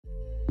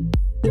I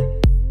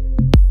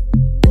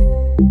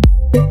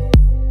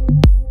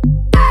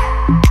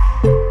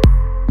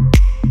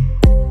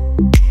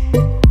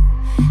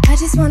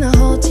just wanna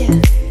hold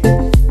you.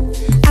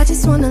 I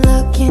just wanna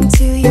look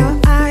into your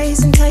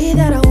eyes and tell you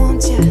that I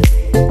want you.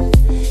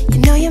 You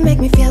know you make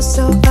me feel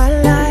so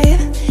alive.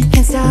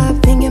 Can't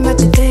stop thinking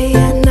about you day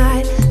and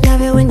night.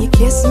 Love it when you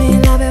kiss me,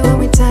 love it when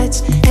we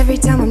touch. Every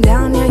time I'm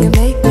down here, you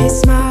make me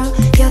smile.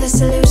 You're the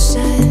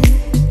solution.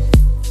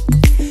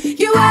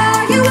 You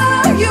are, you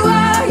are, you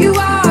are, you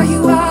are,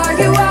 you are,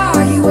 you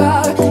are, you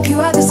are. You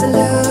are the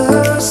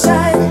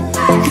solution.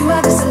 You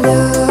are the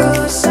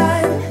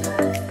solution.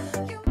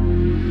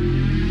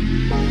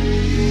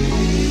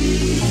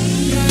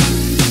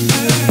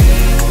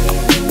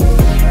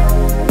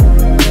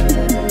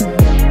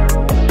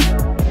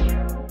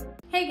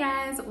 Hey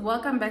guys,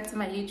 welcome back to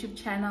my YouTube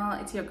channel.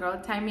 It's your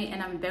girl Timmy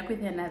and I'm back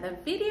with another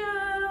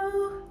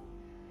video.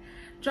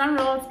 Drum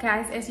rolls,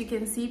 guys. As you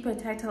can see per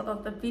title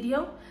of the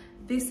video,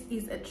 this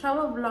is a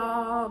travel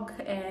vlog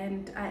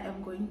and I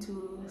am going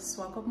to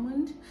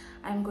Squadbike.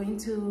 I'm going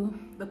to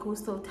the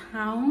coastal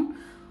town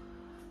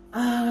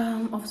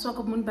of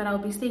Squadbike, but I'll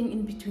be staying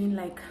in between,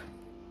 like,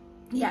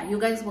 yeah, you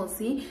guys will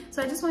see.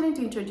 So I just wanted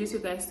to introduce you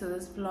guys to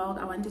this vlog.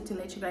 I wanted to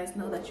let you guys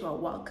know that you are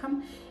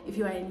welcome. If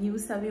you are a new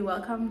subby,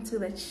 welcome to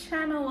the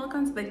channel,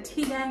 welcome to the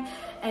Tgang.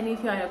 And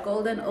if you are a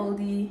golden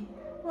oldie,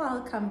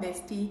 welcome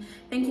bestie.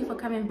 Thank you for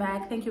coming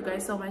back. Thank you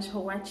guys so much for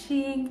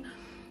watching.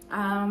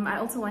 I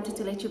also wanted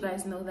to let you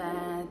guys know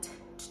that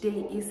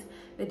today is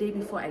the day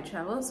before I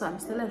travel, so I'm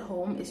still at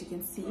home. As you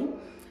can see,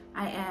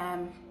 I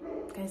am,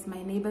 guys,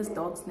 my neighbor's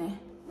dogs now.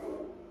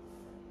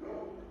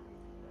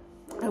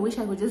 I wish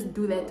I could just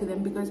do that to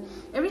them, because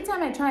every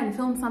time I try and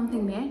film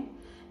something there,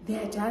 they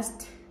are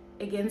just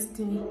against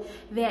me.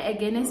 They are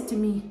against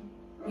me.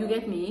 You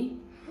get me?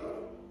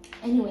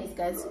 Anyways,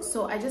 guys,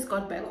 so I just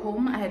got back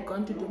home. I had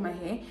gone to do my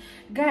hair.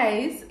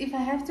 Guys, if I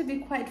have to be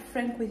quite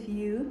frank with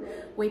you,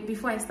 wait,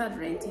 before I start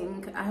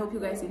ranting, I hope you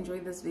guys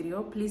enjoyed this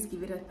video. Please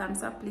give it a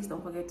thumbs up. Please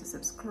don't forget to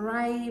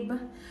subscribe.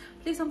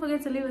 Please don't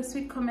forget to leave a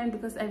sweet comment,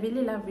 because I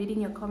really love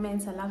reading your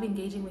comments. I love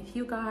engaging with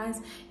you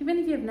guys. Even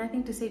if you have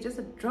nothing to say, just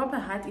drop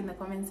a heart in the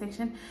comment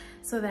section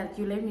so that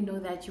you let me know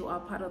that you are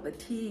part of the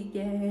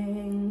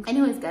Tgang.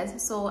 Anyways, guys,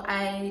 so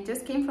I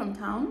just came from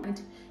town and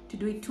to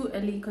do it too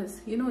early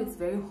because, you know, it's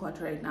very hot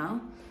right now.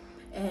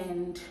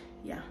 And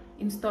yeah,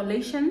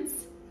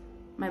 installations,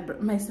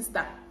 my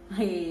sister,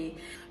 hey,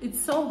 it's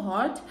so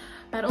hot.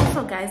 But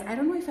also, guys, I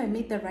don't know if I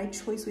made the right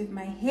choice with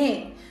my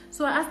hair.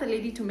 So I asked the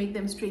lady to make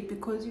them straight,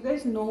 because you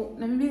guys know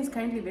Namibia is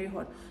currently very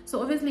hot.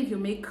 So obviously if you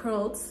make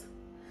curls,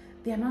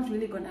 they are not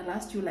really gonna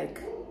last you,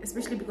 like,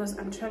 especially because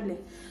I'm traveling.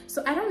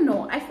 So I don't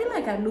know, I feel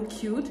like I look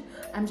cute.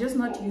 I'm just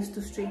not used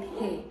to straight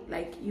hair,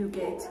 like, you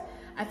get.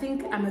 I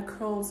think I'm a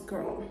curls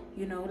girl,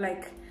 you know,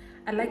 like,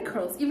 I like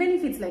curls, even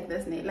if it's like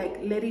this, like,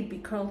 let it be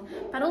curled.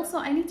 But also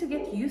I need to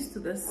get used to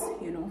this,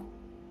 you know.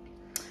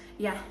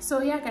 Yeah,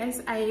 so yeah,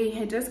 guys, I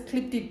had just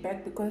clipped it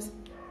back because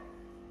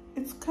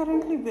it's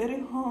currently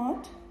very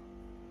hot.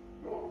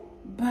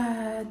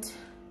 But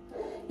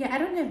yeah, I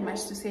don't have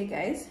much to say,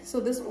 guys.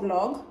 So this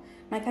vlog,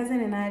 my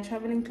cousin and I are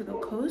traveling to the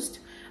coast.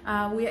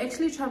 We are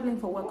actually traveling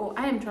for work, or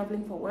I am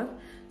traveling for work.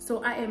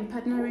 So I am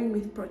partnering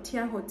with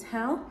Protea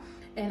Hotel,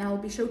 and I'll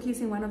be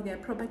showcasing one of their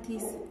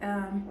properties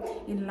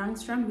in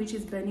Langstrand, which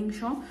is Burning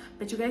Shore.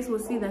 But you guys will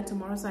see that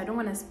tomorrow, so I don't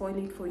want to spoil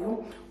it for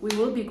you. We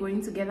will be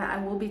going together. I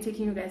will be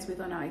taking you guys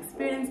with on our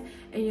experience,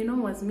 and you know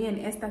what's, me and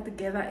Esther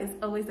together is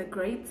always a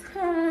great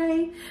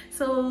time.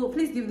 So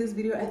please give this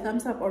video a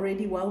thumbs up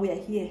already while we are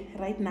here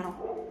right now.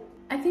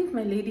 I think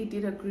my lady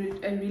did a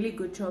really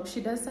good job.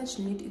 She does such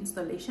neat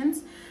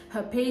installations.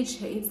 Her page,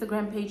 her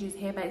Instagram page is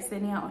Hair by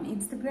Senia on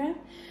Instagram.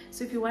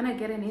 So if you want to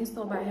get an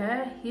install by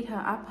her, hit her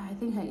up. I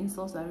think her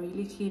installs are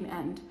really clean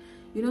and,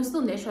 you know, still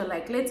natural.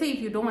 Like, let's say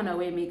if you don't want to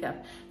wear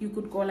makeup, you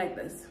could go like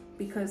this,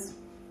 because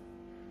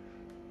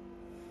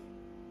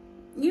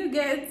you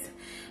get.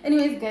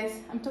 Anyways, guys,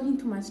 I'm talking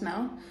too much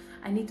now.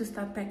 I need to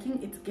start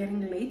packing. It's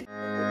getting late.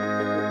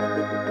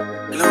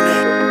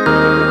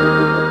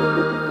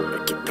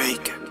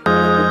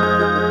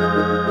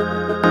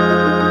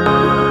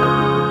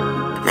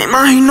 Me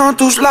imagino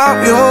tus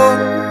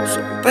labios,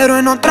 pero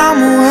en otra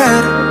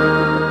mujer.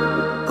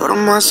 Por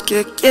más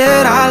que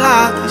quiera,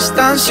 la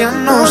distancia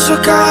no se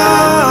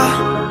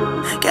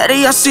acaba. ¿Qué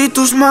harías si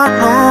tus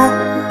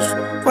manos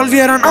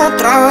volvieran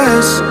otra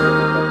vez?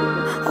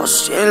 O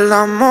si el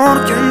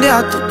amor que un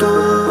día te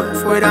tuve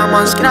fuera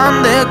más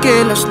grande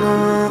que las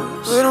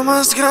nubes. Fuera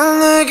más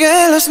grande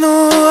que las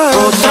nubes.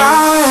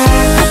 Otra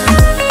vez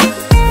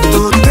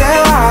tú te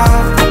vas.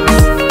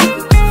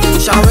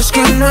 Sabes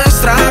que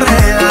nuestra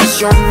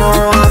relación no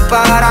va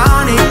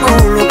para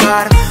ningún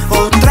lugar.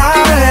 Otra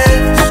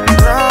vez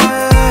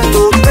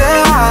tú te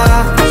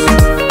vas.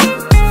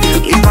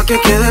 Y pa' que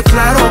quede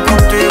claro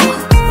contigo,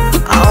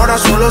 ahora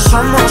solo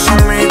somos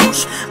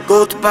amigos.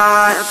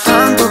 Goodbye.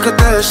 Tanto que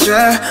te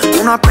deseé,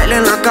 una pelea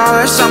en la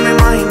cabeza me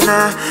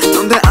imaginé,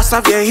 donde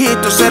hasta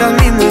viejito serás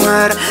mi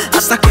mujer.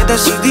 Hasta que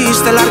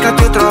decidiste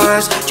largarte otra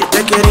vez. Yo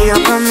te quería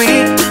para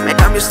mí, me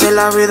cambiaste de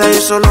la vida y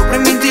eso lo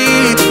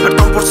permití.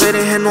 Perdón por ser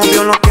ingenuo,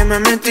 vio lo que me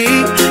metí.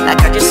 La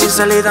calle sin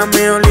salida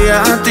me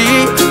olía a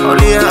ti,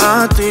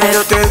 olía a ti.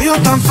 Pero te dio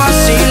tan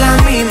fácil a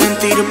mí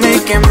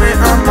mentirme que me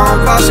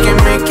amabas, que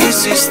me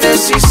quisiste,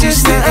 si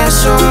hiciste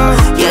eso.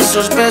 Y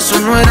esos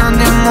besos no eran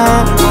de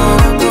amor.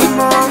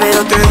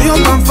 Pero te dio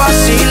tan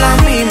fácil a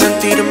mí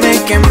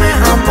mentirme que me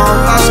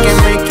amabas, que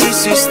me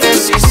quisiste,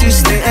 si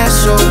hiciste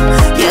eso.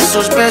 Y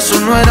esos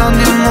besos no eran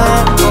de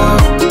amor.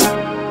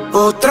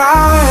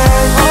 Otra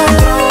vez,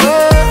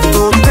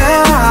 tú te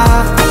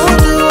vas,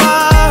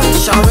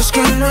 sabes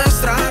que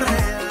nuestra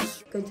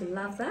relación. Going to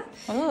love that.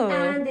 Oh.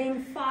 And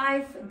then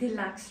 5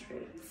 deluxe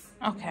rooms.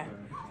 Okay.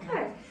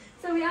 Okay.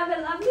 So we have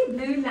a lovely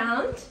blue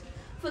lounge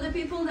for the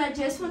people that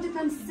just want to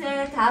come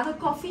sit, have a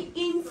coffee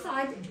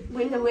inside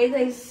when the weather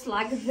is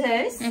like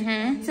this.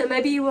 So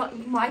maybe you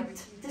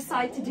might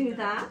decide to do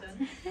that.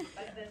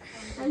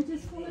 And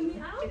just follow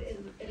me out.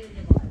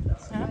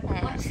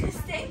 Watch the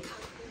step.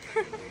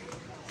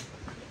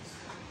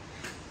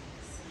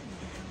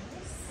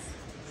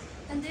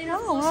 And then of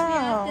course we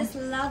have this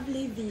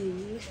lovely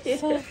view.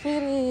 So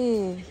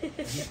pretty.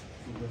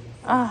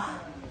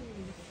 Oh,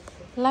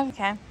 love it.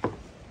 Okay.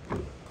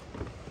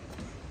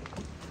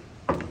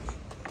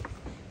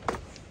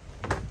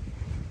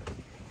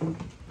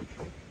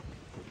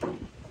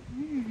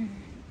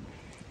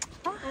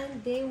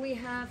 And then we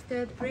have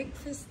the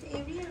breakfast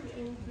area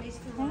in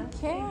restaurant.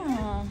 Thank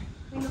you.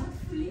 We're not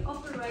fully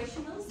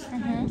operational, so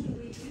currently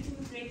we're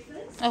eating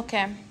breakfast.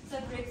 Okay. So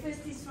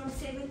breakfast is from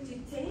 7 to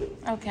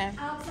 10. Okay.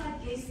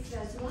 Outside guests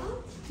as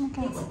well.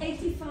 Okay. It's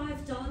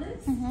 $85.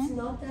 It's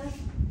not that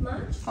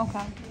much.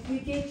 Okay. You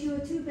get your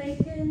 2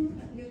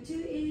 bacon, your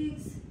 2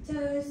 eggs,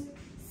 toast,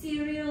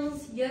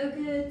 cereals,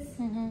 yogurts.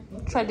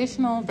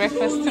 Traditional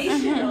breakfast.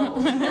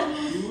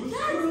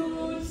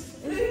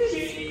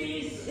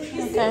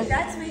 Okay.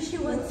 That's where she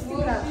wants to go.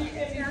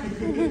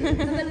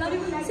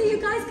 So you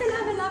guys can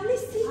have a lovely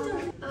seat.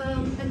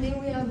 And then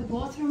we have a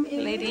bathroom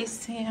area.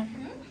 Ladies, yeah.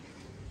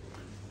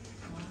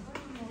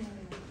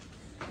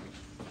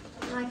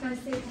 Like I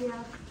said, we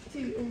have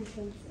 2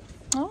 entrances.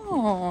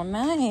 Oh,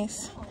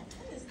 nice.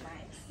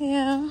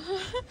 Yeah.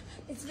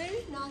 It's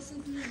very nice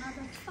if you have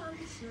a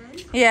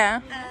function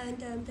Yeah.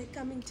 and they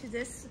come into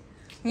this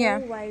Yeah.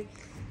 hallway.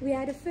 We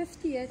had a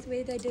 50th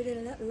where they did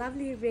a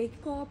lovely red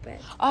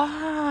carpet.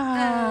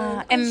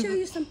 Ah, I'll show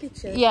you some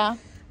pictures. yeah.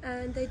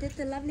 And they did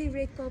the lovely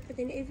red carpet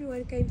and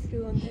everyone came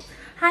through on this.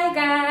 Hi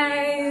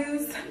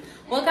guys,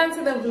 welcome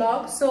to the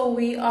vlog. So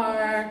we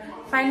are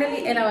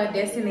finally at our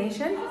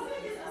destination.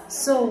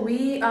 So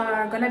we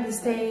are gonna be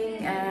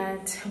staying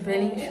at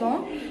Burning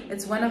Shore.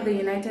 It's one of the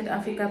United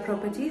Africa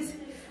properties.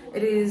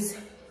 It is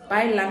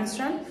by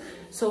Langstrand.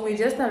 So we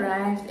just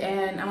arrived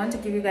and I want to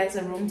give you guys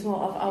a room tour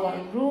of our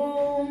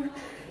room.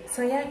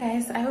 So yeah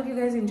guys, I hope you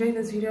guys enjoyed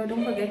this video.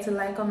 Don't forget to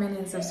like, comment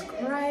and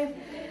subscribe.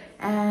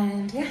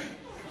 And yeah,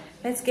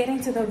 let's get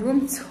into the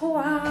room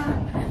tour.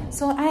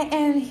 So I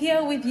am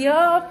here with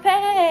your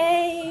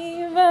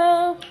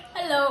fave.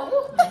 Hello.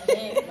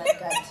 My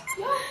God.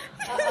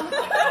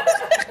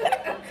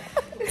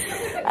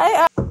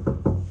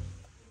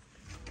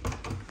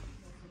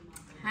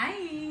 Hi,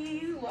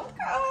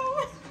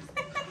 welcome.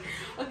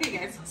 Okay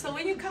guys, so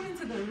when you come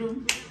into the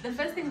room, the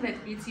first thing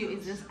that greets you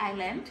is this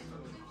island,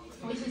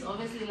 which is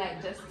obviously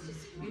like just,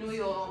 you know,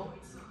 your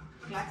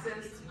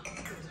glasses.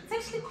 It's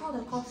actually called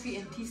a coffee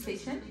and tea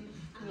station.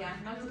 Yeah,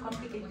 not to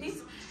complicate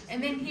things.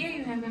 And then here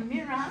you have a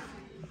mirror.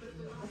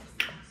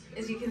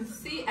 As you can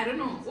see, I don't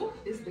know. Oh,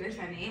 this dress,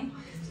 honey.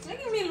 It's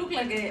making me look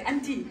like an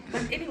auntie.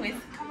 But anyways,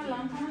 come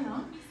along, come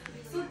along.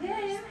 So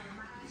then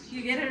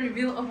you get a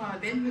reveal of our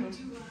bedroom.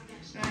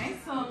 Right?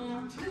 So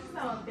this is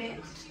our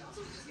bed.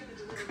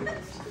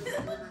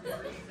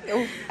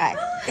 Oh, hi.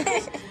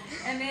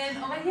 And then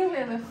over here we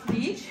have a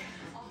fridge.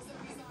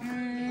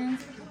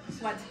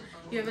 What?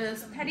 You have a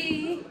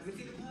study.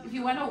 If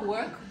you want to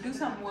work, do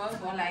some work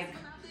or like,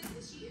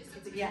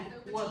 yeah,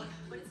 work.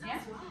 Yeah?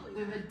 We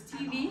have a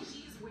TV.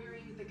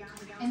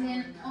 And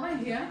then over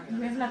here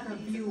we have like a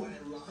view.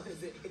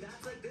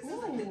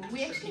 Oh,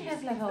 we actually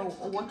have like a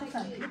water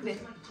fountain there.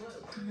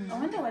 I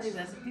wonder what is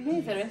that? Do you think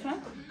it's a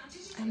restaurant?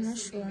 I'm not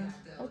sure.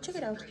 I'll check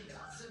it out.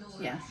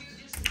 Yeah.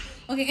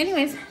 Okay,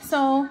 anyways,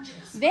 so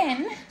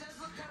then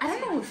I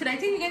don't know, should I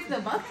take you guys to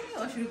the balcony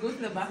or should we go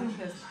to the bathroom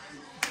first?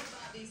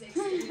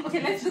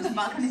 Okay, let's do the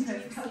balcony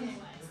first. Okay.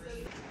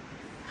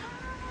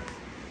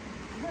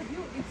 The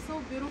view is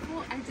so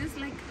beautiful. I just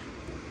like,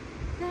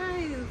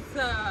 guys,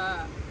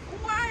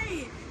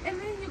 why? And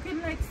then you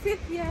can like sit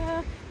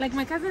here, like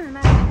my cousin and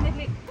I are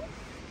definitely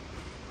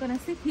gonna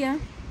sit here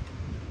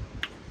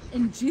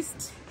and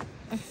gist.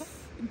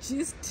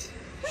 This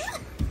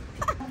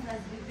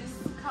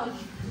couch,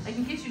 like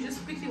in case you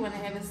just quickly want to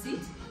have a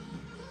seat.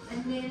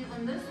 And then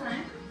on this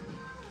side,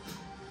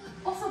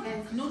 also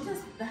guys,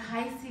 notice the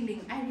high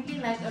ceiling. I really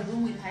like a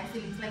room with high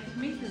ceilings. Like it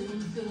makes the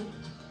room feel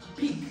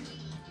big,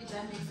 if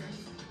that makes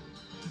sense.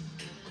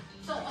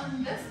 So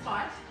on this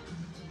part,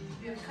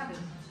 we have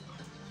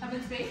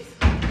cupboard space.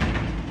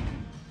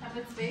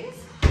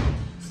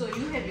 So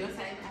you have your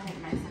side, I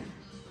have my side.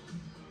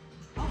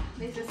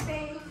 there's a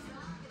safe,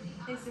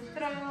 there's a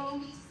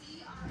throne,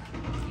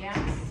 yeah,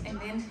 and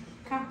then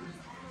come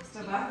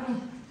the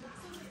bathroom.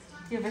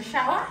 You have a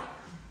shower.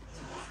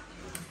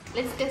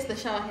 Let's test the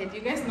shower head.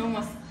 You guys know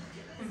I'm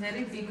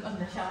very big on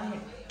the shower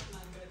head.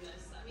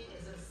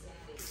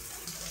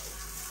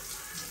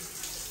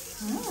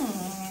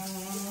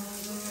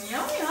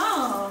 Yum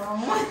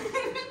yum.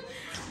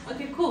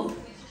 Okay, cool.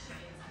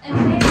 And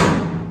then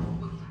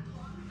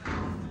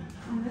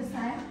on this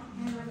side,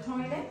 you have a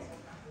toilet.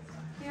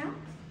 Yeah.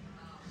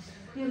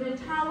 You have the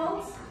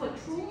towels for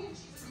two.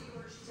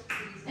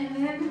 And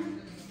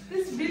then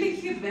this really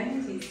cute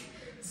vanities.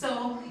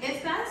 So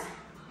it's that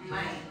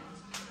mine.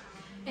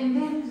 And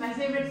then my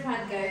favorite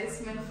part,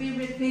 guys, my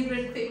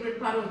favorite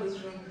part of this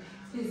room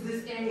is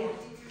this area.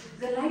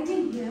 The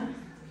lighting here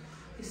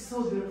is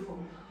so beautiful.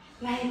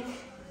 Like,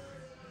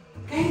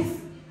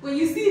 guys, when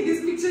you see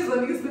these pictures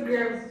on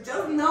Instagram,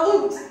 just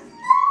know.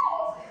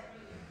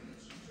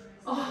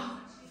 Oh,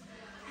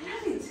 I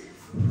love it.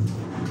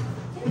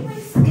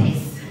 Anyways,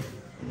 guys,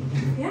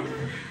 yeah.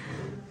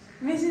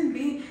 Imagine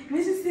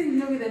sitting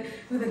here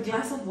with a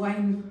glass of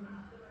wine.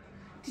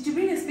 Did you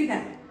bring a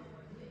speaker?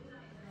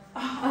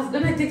 Oh, I was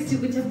gonna text you,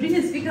 but you bring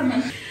a speaker,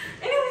 man.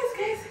 Anyways,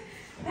 guys,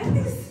 that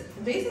is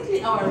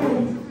basically our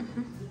room.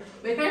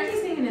 We're currently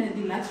staying in a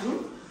deluxe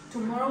room.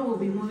 Tomorrow we'll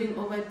be moving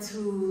over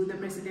to the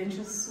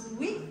presidential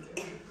suite.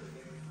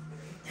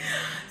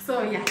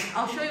 So yeah,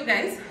 I'll show you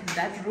guys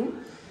that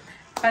room.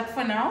 But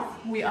for now,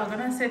 we are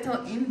gonna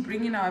settle in,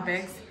 bring in our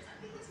bags.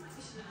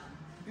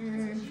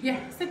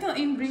 Settle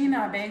in, bring in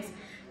our bags,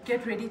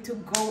 get ready to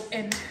go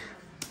and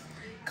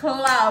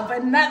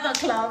another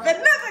club.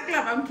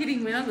 I'm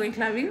kidding, we're not going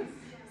clubbing.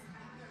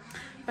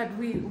 But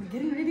we're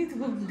getting ready to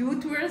go do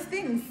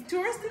touristy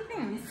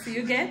things.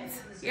 You get?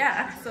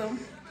 Yeah, so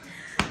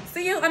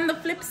see you on the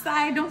flip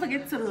side. Don't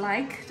forget to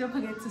like, don't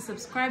forget to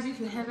subscribe if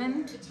you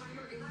haven't.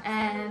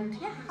 And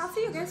yeah, I'll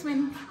see you guys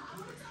when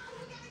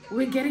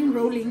we're getting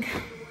rolling.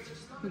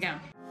 Yeah.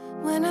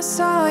 When I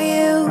saw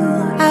you,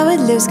 I would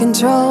lose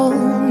control.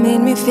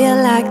 Made me feel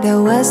like there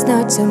was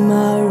no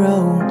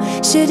tomorrow.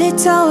 Should've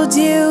told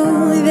you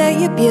that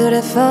you're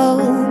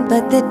beautiful,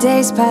 but the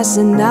days pass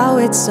and now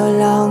it's so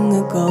long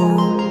ago.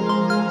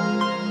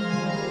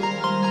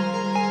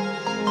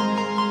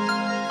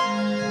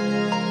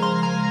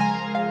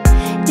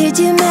 Did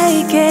you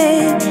make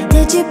it?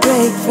 Did you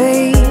break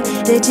free?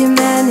 Did you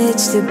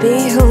manage to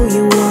be who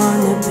you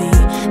wanna be?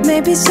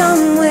 Maybe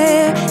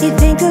somewhere you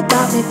think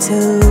about me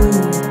too.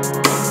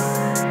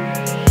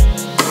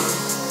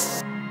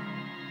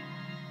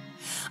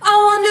 I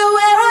wonder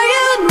where are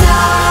you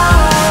now?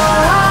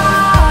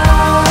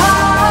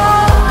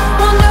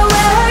 Wonder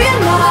where are you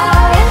now?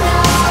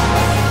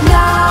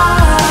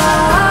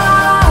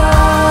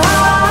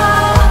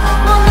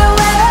 Wonder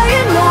where are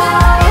you now?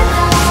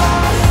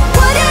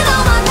 Put it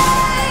on my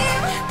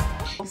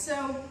name. So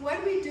what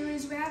we do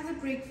is we have the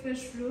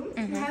breakfast room.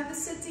 We have the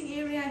sitting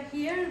area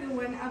here, the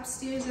one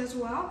upstairs as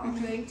well. I'm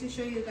going to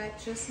show you that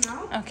just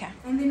now. Okay.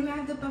 And then we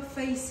have the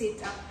buffet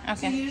setup.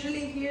 Okay. So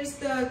usually here's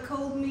the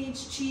cold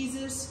meats,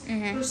 cheeses,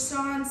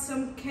 croissants,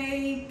 some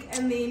cake,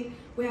 and then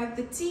we have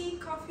the tea,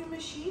 coffee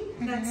machine.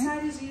 That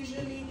side is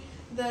usually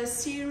the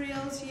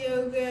cereals,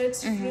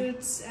 yogurts,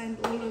 fruits, and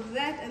all of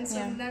that, and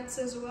some nuts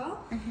as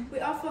well. We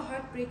offer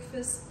hot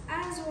breakfast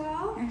as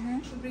well.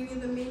 We bring in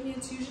the menu.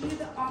 It's usually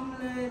the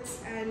omelets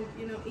and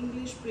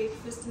English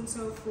breakfast and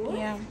so forth.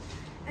 Yeah.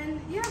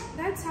 And yeah,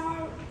 that's how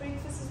our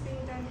breakfast is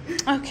being done.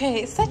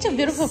 Okay, it's such a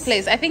beautiful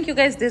place. I think you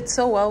guys did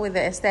so well with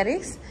the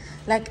aesthetics.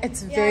 Like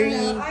it's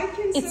very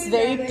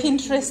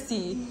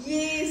Pinteresty.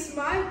 Yes,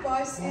 my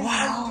boss is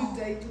up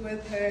to date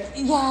with her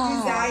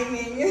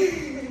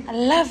designing. I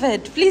love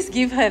it. Please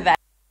give her that.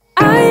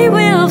 I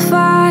will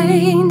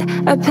find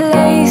a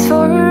place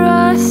for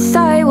us.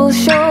 I will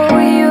show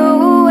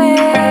you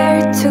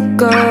where to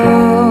go.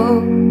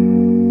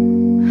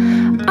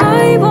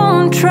 I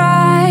won't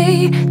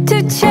try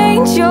to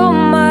change your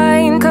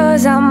mind,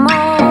 'cause I'm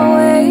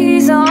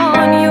always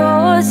on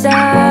your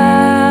side.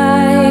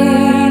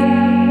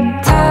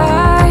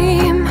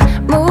 Time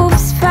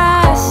moves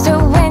faster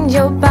when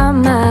you're by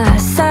my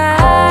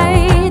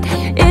side.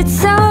 It's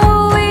so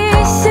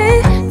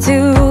easy to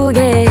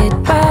get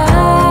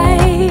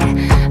by.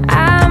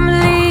 I'm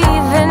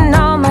leaving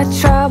all my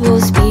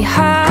troubles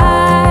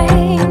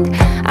behind.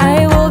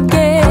 I will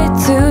get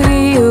to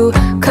you,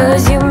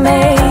 'cause you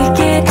make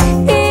it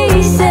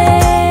easy.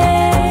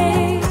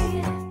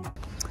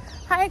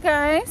 Hi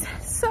guys,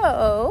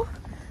 so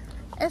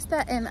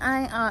Esther and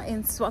I are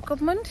in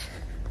Swakopmund.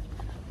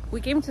 We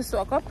came to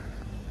Swakop.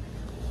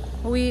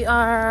 We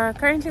are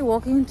currently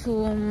walking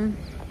to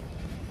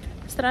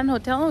Strand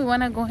Hotel. We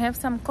want to go have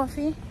some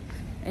coffee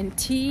and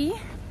tea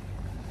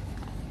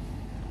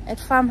at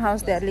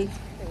Farmhouse Delhi.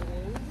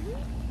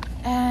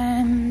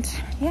 And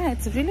yeah,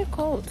 it's really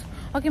cold.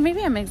 Okay,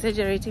 maybe I'm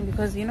exaggerating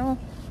because we are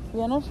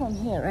not from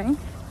here, right?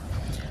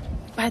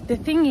 But the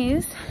thing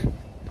is,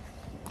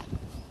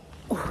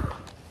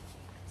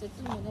 it's a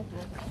 2-minute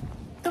walk.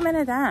 2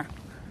 minutes, ah?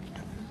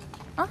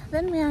 Oh,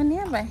 then we are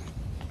nearby.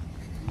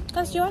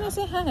 Cause you wanna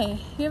say hi.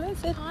 You haven't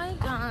said Hi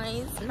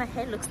guys, my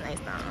hair looks nice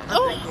now.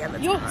 Oh,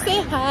 you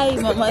say hi,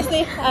 Mama.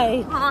 Say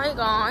hi. Hi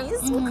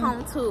guys,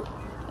 welcome to.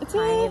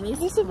 It's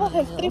these people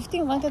have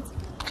thrifting markets.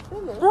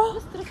 Bro,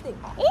 What's thrifting?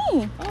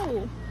 hey,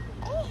 Oh.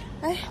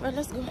 Well,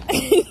 let's go.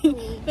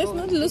 let's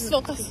not lose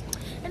focus.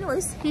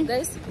 Anyways,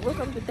 guys,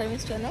 welcome to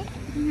Timmy's channel.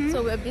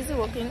 So we're busy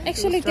walking.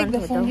 Actually, to take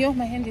the Strand phone. Hotel. Yo,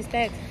 my hand is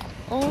dead.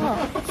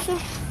 Oh.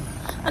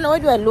 And where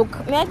do I look?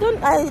 I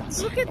don't.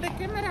 Look at the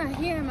camera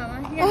here,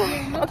 Mama.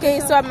 Here. Okay,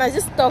 so I must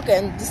just talk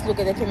and just look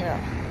at the camera.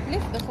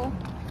 Lift the phone.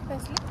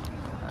 Firstly.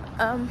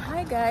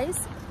 Hi guys.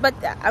 But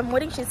I'm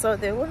wearing shit, so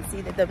they won't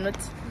see that I'm not.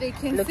 They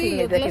can Looking see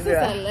your at the glasses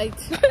camera.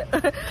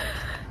 are light.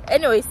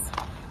 Anyways,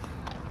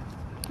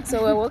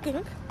 so we're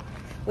walking.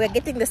 We're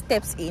getting the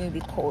steps in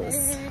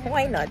because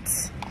why not?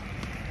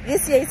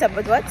 This year is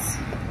about what?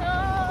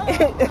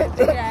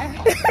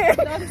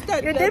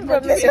 You didn't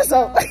promise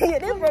yourself. You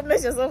didn't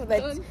promise yourself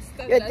that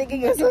you're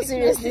taking it so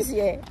serious this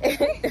year.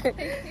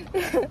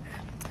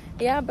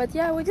 Yeah, but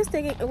yeah,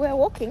 we're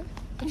walking.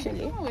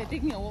 Actually, We're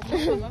taking a walk.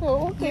 we're We're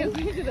walking.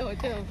 going to the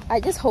hotel. I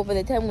just hope by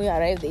the time we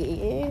arrive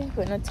there,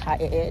 we're not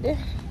tired.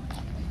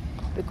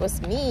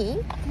 Because me,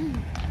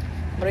 I'm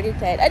already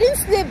tired. I didn't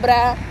sleep,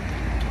 bruh.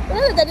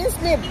 I didn't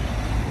sleep.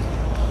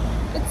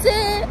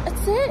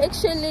 It's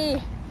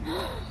actually.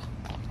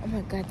 Oh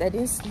my god, I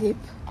didn't sleep.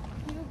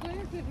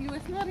 You were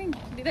snoring.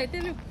 Did I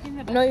tell you?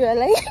 No, you are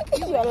lying.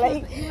 You are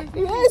lying.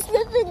 You were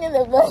sleeping in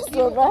the bus,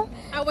 Baba.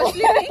 I was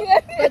sleeping,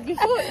 but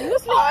before you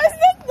slept, I was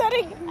not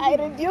snoring. I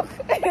rebuke.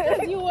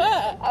 you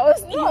were. I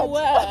was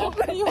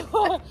not. You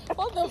were.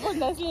 Hold the phone,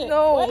 Leslie.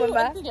 No, Why are you Mama.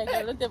 acting like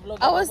you're not a vlogger?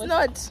 I was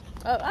not.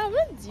 I'm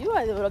not. You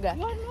are the vlogger.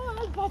 You are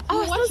not, but I you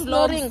was watch not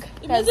snoring.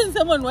 vlogs. Imagine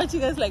someone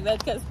watching us like that,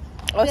 because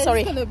Oh,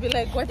 sorry. It's gonna be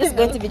like, what It's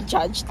going to be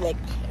judged. Like,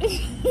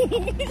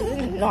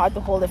 doesn't know how to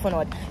hold the phone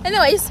out.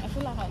 Anyways, I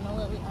feel like I know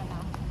where we are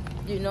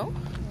now. do you know?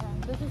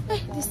 Yeah,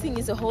 This thing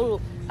is a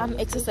whole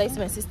exercise,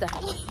 my sister.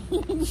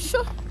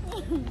 Sure.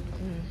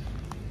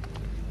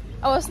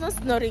 I was not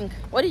snoring.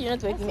 Why did you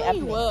not wake me up?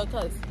 you were,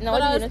 cause. No,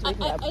 But why I did you not wake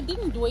me up? I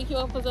didn't wake you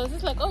up because I was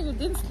just like, oh, you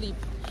didn't sleep.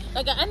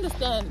 Like, I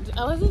understand.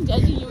 I wasn't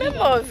judging you. Remember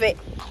of it.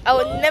 I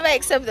would never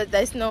accept that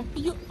there's no.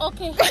 You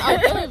okay? I'll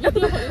do a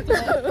video for you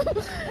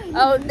tonight.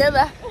 I would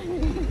never.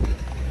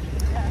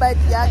 But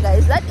yeah,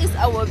 guys, that is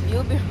our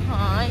view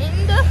behind.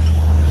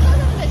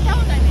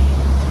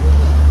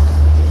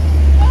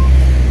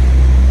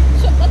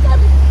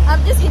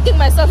 I'm just hitting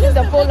myself in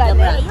the pole line.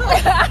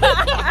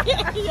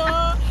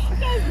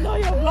 Guys, no,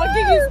 your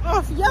vlogging is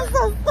off. Yes,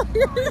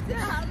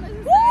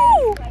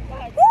 Woo!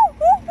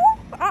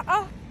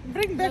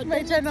 Bring back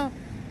my channel.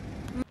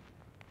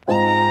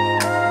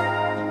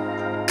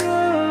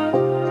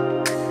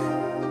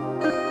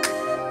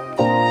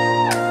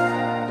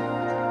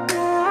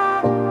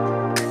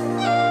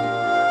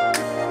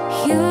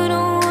 You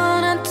don't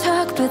wanna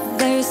talk, but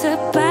there's a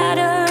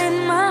battle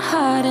in my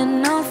heart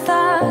and no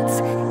thoughts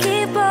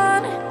keep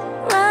on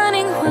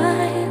running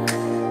wild.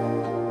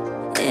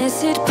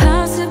 Is it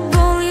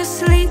possible you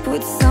sleep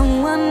with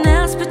someone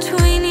else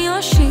between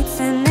your sheets,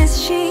 and is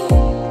she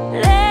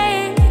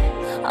laying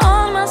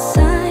on my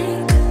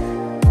side?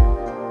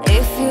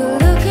 If you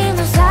look in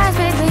those eyes,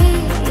 baby,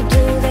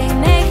 do they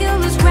make you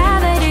lose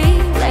gravity?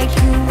 Like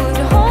you would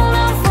hold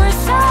on for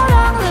so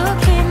long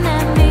looking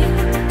at me.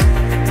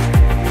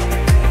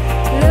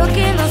 Look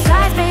in those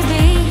eyes,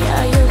 baby,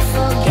 are you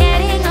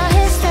forgetting our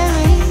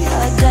history?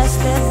 Or does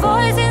the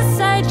voice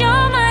inside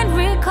your mind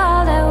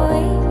recall that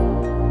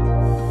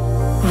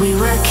we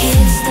were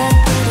kids that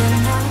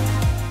didn't know?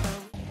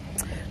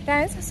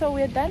 Guys, so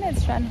we're done at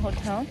Strand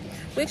Hotel.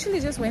 We actually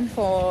just went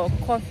for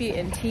coffee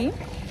and tea.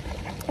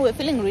 We're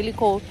feeling really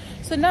cold.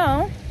 So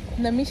now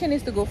the mission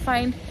is to go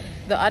find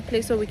the art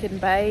place so we can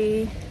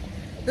buy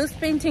those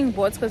painting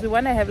boards, because we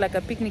want to have like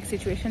a picnic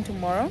situation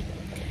tomorrow.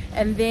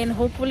 And then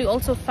hopefully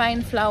also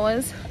find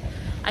flowers.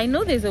 I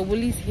know there's a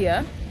Woolies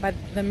here, but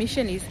the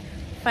mission is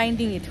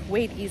finding it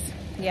where it is.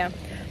 Yeah,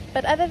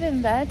 but other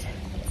than that,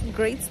 it's a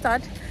great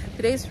start.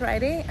 Today is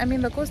Friday. I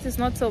mean, the coast is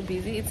not so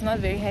busy, it's not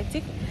very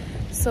hectic.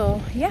 So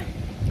yeah,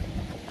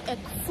 Ek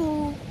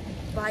voel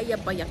baie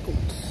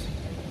goed.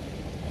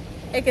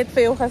 ek het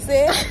vir jou gesê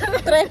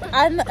trek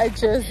aan 'n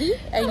jersey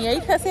en jy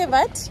het gesê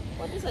wat?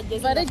 What is a jersey?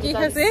 Wat het jy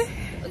gesê?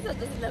 What is a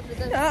jersey in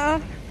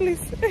Afrikaans?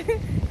 Please.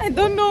 I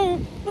don't know.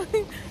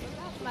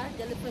 Maar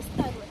jy het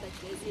verstaan wat 'n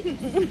jersey is.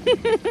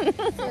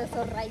 So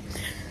right.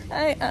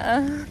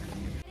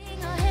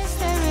 Forgetting our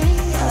history,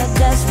 or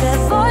does the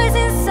voice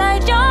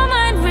inside your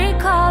mind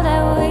recall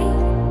that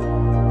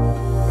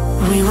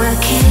we were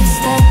kids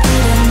that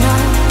didn't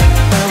know,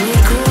 but we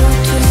grew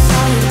to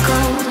solid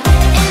gold.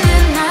 In the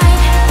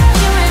night,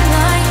 you and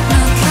I,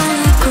 not long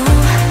ago,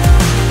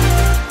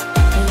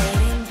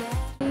 laying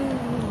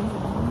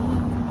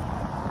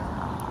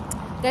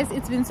back. Guys,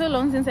 it's been so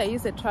long since I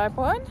used a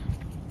tripod.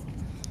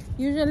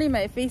 Usually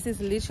my face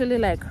is literally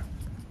like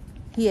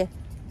here,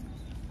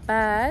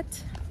 but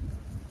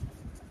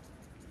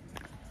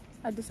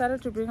I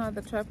decided to bring out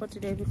the tripod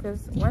today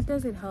because what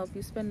does it help?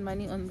 You spend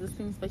money on these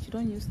things but you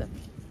don't use them.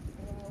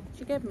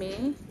 You get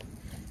me?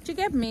 Did you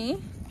get me?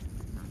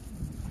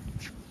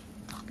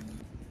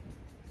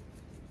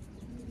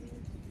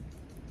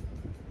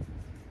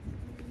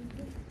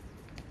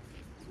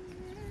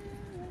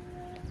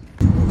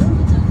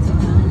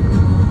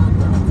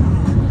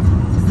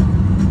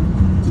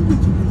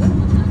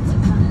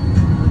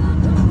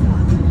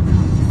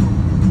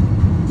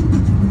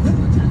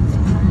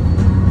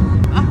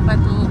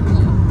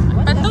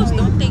 But those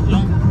don't take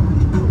long.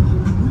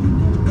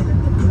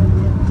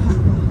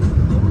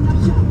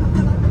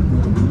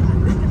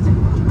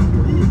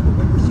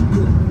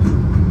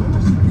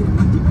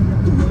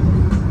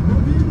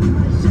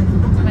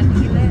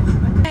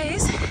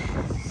 Guys,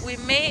 we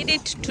made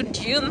it to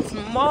Dunes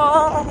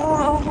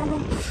Mall.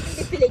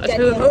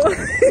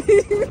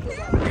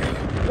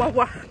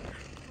 Wow.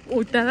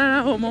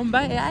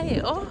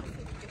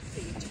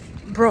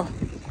 Bro.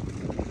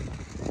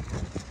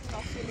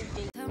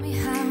 Tell me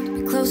how to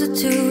be closer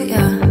to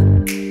ya.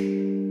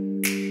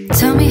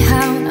 Tell me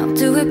how and I'll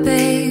do it,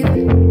 babe.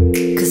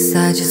 Cause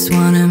I just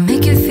wanna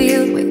make you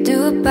feel what I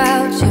do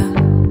about ya.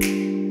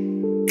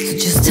 So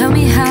just tell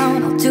me how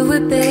and I'll do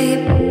it,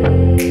 babe.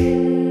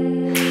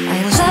 I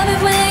love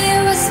it when you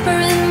whisper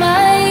in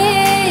my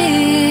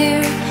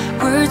ear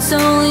words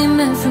only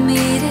meant for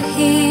me to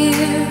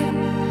hear.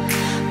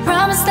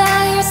 Promise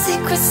that your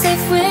secret's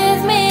safe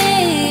with me.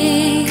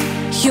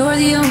 You're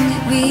the only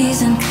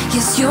reason,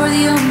 yes, you're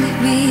the only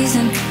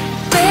reason.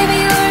 Baby,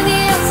 you're the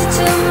answer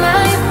to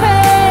my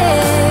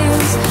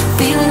prayers.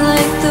 Feeling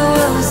like the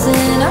world's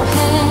in our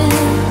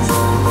hands.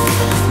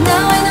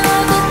 Now I know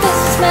that this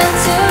is meant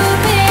to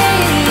be.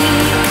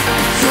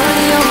 You're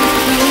the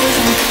only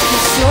reason,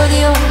 yes, you're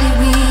the only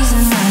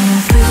reason I am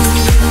free.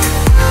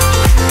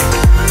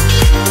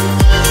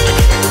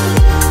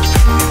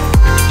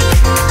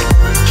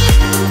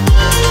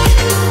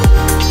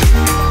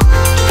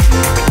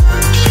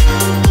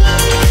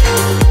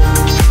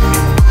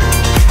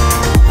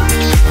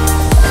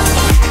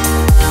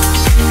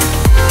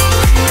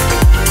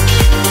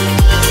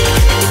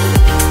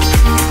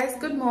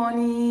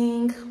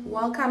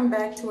 Welcome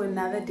back to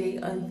another day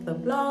on the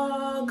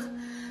vlog.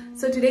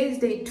 So today is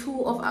day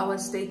 2 of our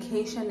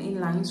staycation in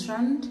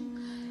Langstrand,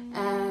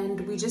 and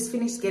we just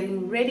finished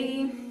getting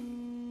ready.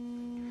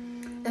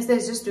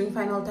 Esther's just doing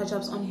final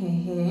touch-ups on her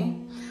hair.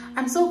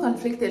 I'm so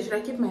conflicted. Should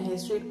I keep my hair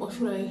straight or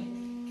should I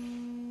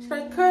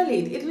curl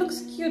it? It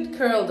looks cute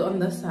curled on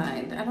the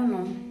side. I don't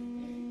know.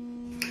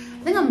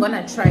 I think I'm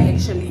gonna try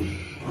actually.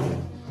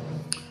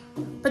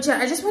 But yeah,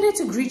 I just wanted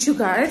to greet you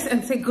guys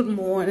and say good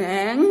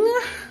morning.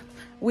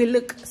 We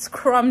look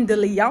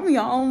scrumdiddly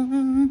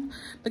yum.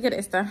 Look at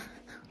Esther.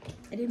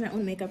 I did my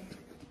own makeup.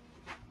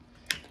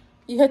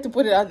 You had to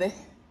put it out there.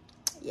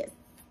 Yes.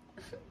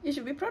 You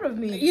should be proud of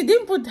me. You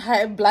didn't put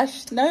high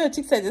blush. Now your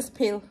cheeks are just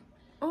pale.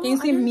 Oh, can you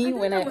see me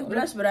when I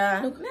blush,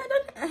 bruh? Look. No,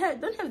 I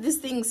don't have these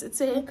things. It's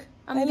a.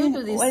 I'm new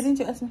to this. Why didn't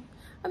you ask me?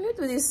 I'm new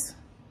to this.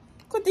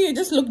 Good thing you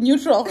just look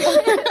neutral.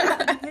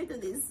 I'm new to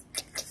this.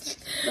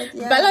 But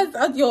yeah. Balance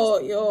out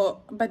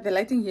your. But the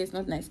lighting here is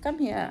not nice. Come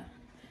here.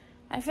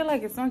 I feel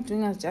like it's not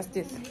doing us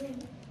justice.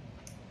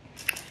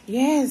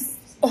 Yes.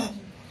 Oh,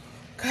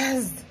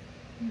 guys,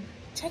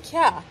 check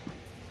here,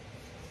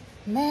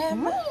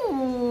 ma'am. I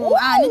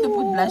need to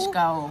put blush,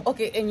 cow.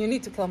 Okay, and you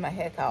need to curl my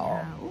hair, cow.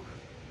 Yeah.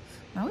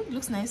 Now it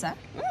looks nicer.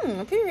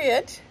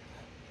 Period.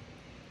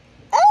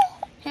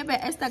 Hey, by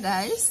Esther,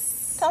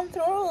 guys. Come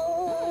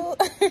through.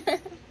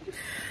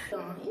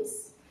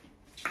 Nice.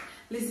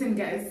 Listen,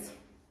 guys,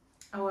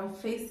 our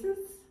faces.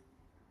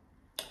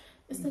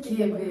 Esther did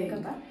my own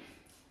makeup. Huh?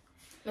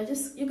 You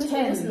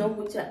guys just know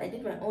which I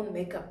did my own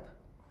makeup.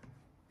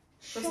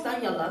 For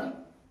Stanyala,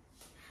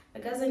 my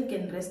cousin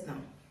can rest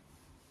now.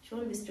 She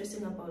won't be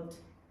stressing about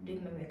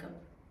doing my makeup.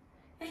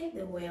 Hey,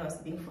 the way I was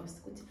being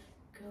forced. Good.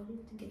 Girl, you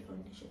need to get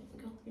foundation.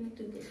 Girl, you need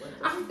to get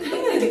foundation. I'm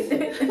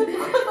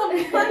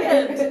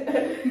tired.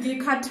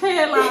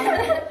 Gikatela.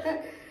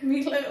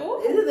 Me like,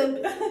 oh. Is it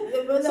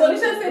the So she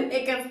said,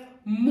 "I can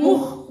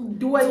move,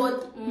 do it,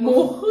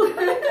 move."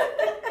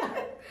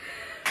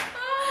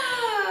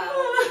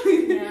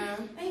 Yeah.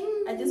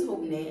 I just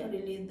hope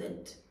really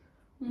that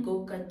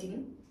go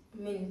cutting. I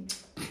mean,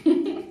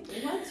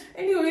 what?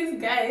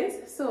 Anyways, guys,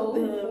 so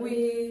where are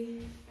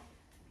we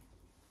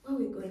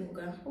going,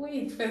 Uga?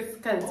 wait first,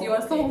 because you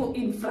are so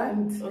in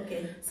front.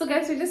 Okay. So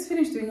guys, we just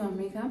finished doing our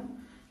makeup.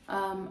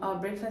 Our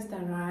breakfast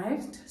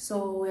arrived,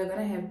 so we're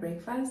gonna have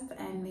breakfast,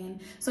 and then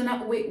so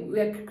now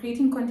we're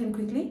creating content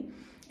quickly,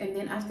 and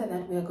then after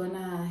that we're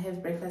gonna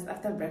have breakfast.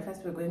 After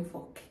breakfast we're going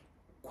for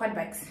quad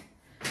bikes.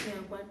 Yeah,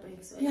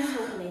 Squadbike. Yeah.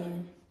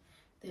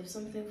 They have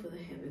something for the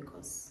hair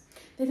because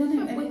They don't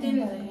have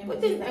anything for the hair.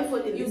 Put in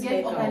effort in You this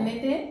get makeup.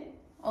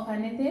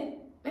 okanete,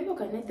 Maybe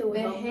Okanete will the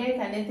help. hair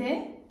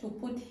kanete to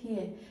put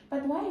here.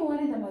 But why are you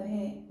worried about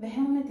hair? The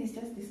helmet is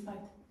just this part.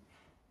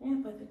 Yeah,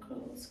 but the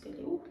curls,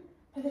 Kelly. Ooh.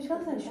 But the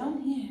curls are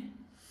down here.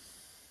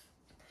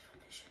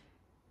 Foundation.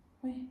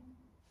 Wait.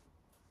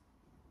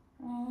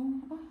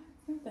 Oh,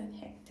 it's not that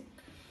hectic.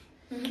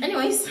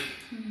 Anyways.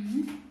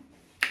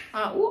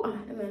 Let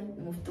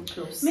me move too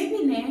close. Maybe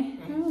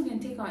we can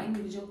take our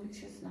individual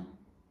pictures now.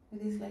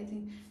 with this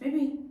lighting.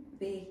 Maybe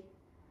they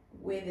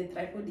where the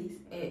tripod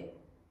is.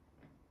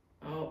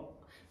 Oh,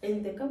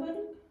 in the cupboard.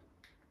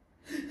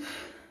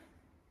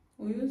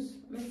 We use.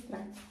 Let's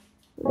try.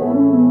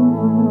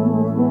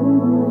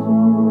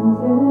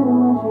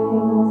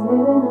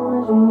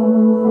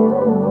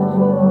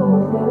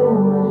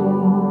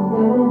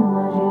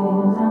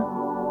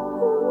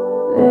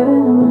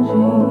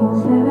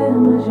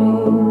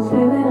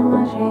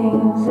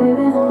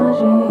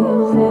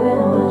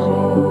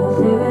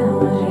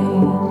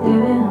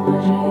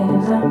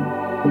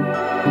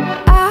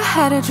 I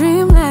had a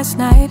dream last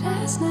night.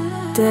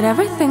 Did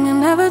everything I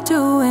never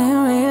do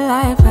in real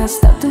life. I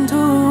stepped into a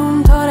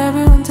room, told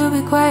everyone to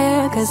be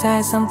quiet, cause I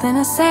had something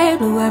to say.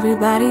 Blew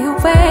everybody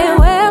away,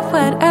 wear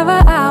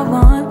whatever I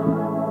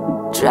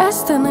want.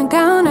 Dressed in a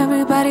gown,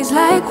 everybody's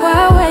like,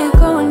 where you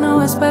going?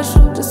 Nowhere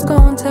special, just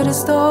going to the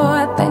store.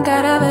 I think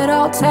I'd have it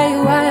all, tell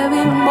you I have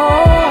even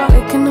more.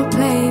 Picking a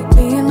plate,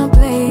 being a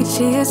plate,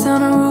 she is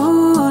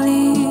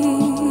unruly.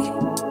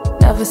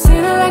 Never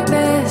seen her like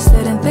this,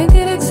 didn't think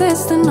it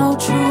existed, no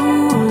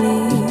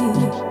truly.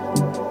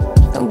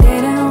 Don't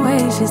get in her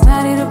way, she's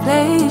not here to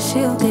play,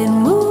 she'll get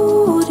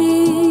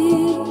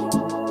moody.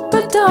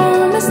 But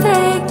don't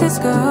mistake this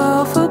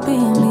girl for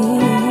being me,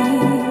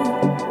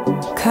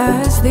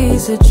 cause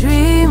these are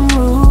dream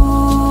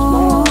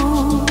rules.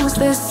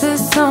 This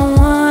is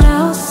someone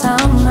else,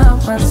 I'm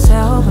not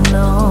myself,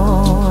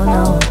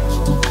 no.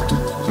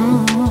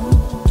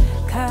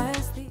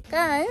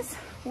 Guys,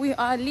 we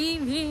are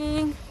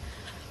leaving,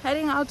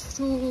 heading out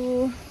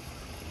to...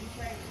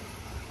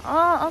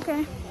 Oh,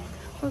 okay.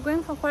 We're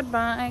going for quad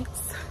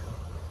bikes.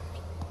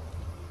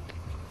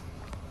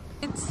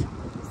 It's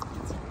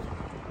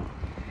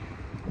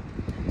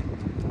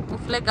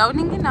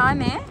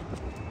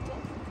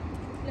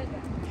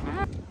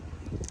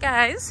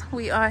guys,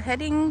 we are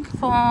heading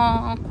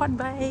for quad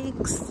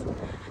bikes.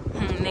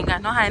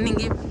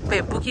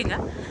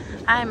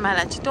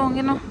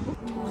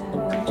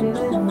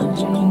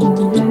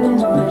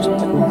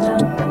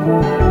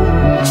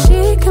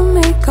 She can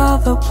make all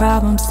the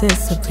problems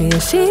disappear.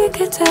 She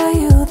could tell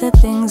you the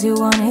things you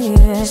wanna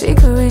hear. She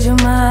could read your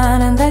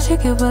mind and that she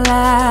could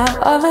believe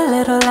all the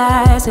little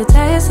lies to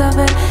tell yourself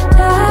at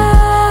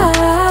night.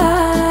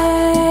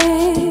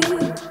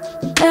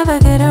 Never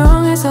get it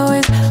wrong, it's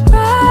always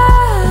right.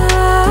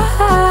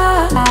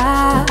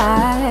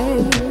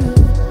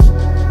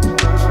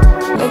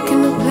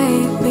 Making a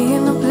plate,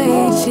 being a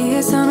plate, she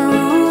is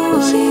unruly.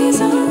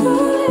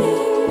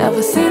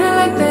 Never seen her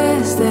like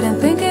this, didn't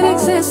think it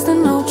existed,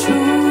 no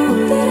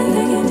truly.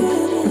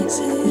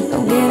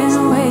 Don't get in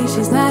her way,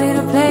 she's not here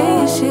to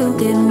play, she'll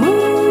get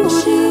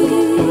moody.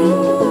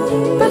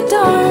 But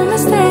don't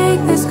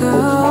mistake this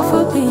girl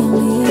for being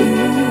me,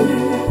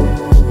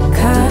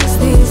 cause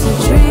these are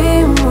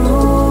dream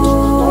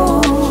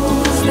rules.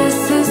 This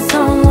is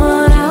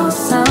someone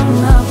else,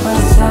 I'm not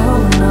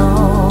myself, no.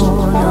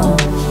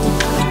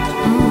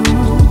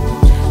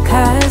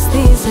 Cause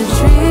these are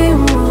dream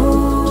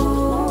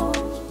rules.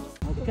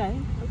 Okay,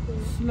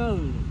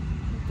 slowly.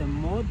 The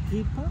more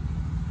deeper,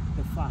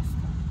 the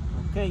faster.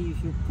 Okay,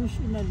 if you push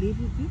in a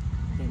little bit,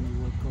 then you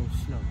will go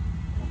slow.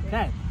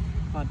 Okay,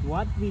 but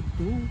what we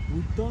do, we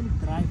don't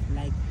drive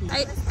like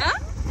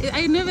this. Are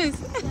you nervous?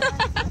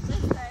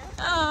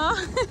 Oh.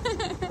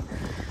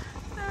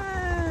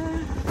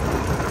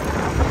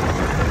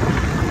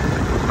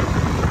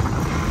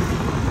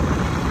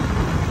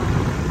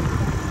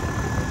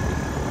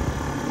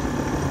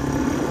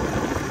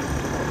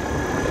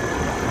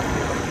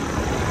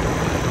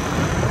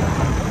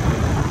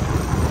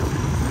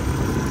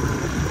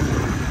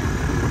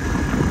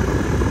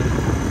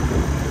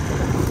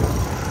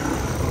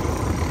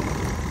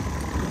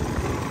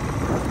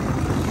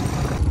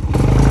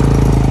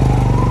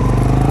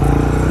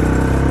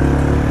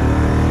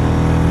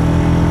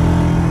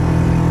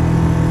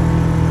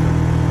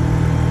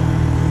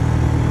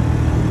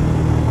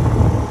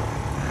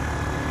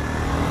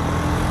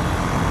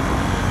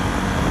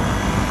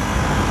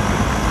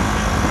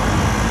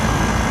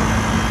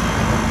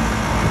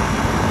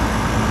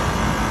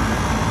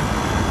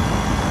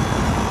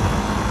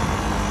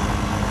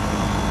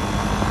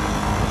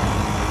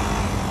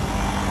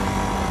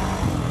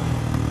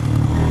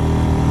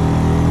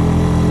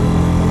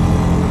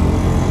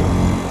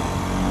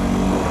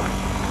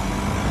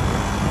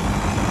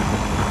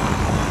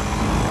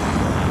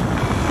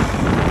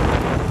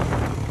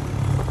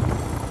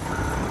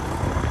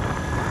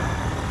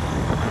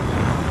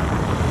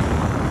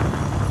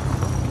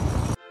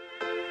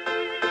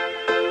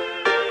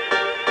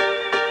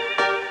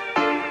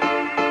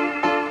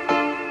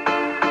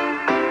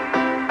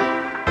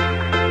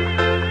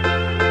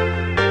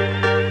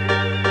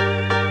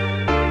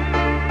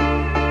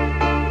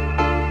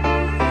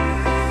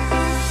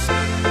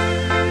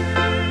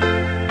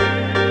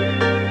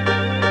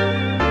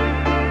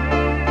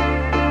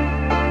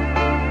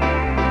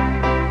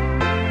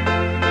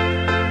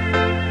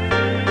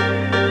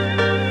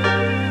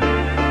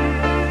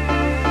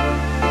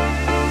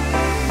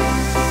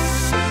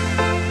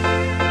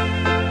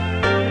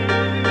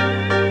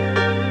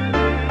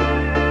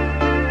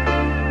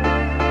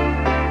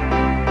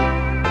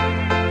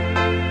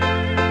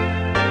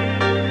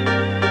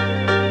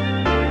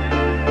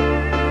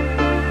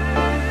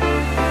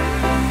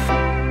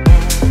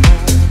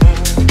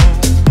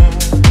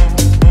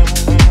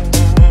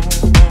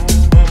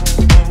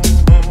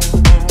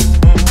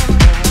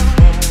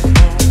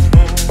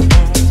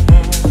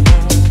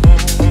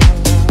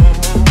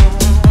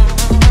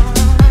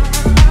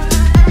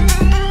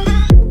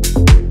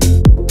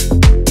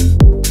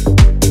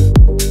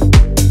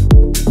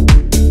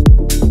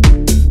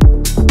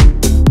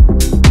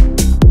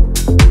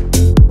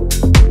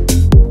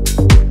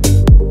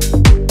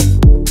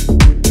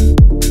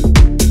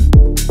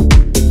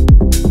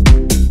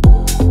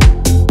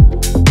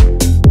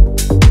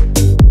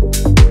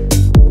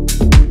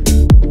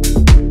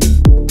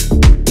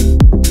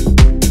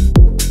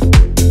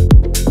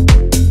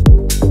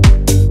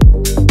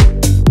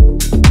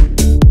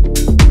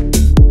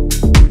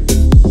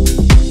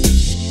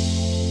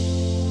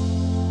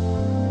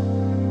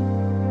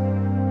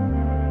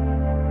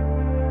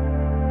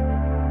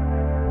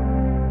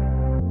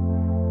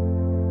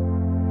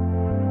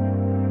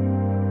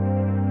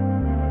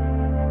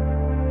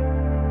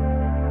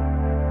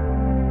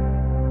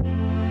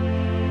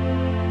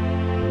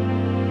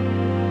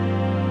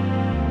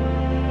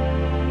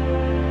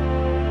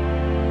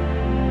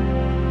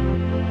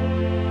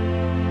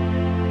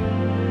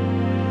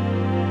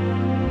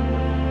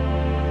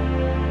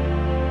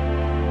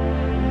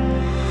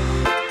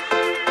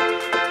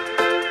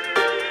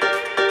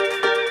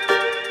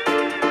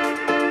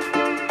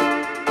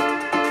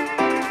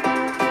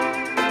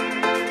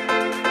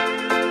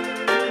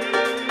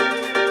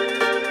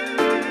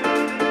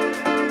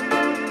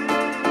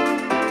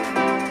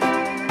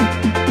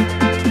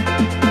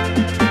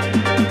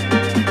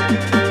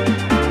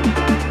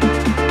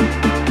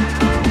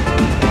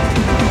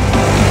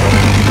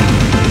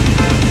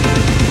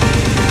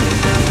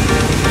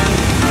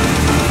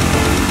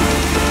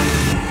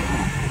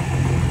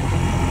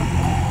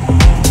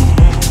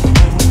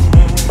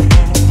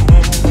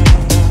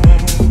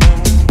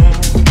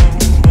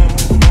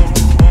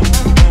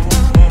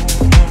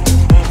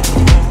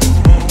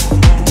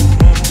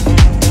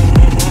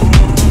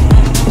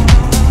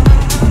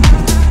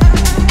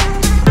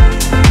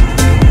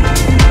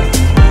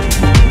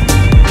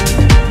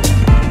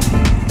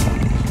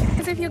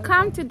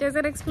 come to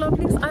Desert Explore,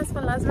 please ask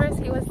for Lazarus.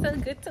 He was so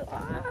good to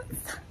us.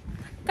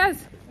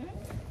 Guys,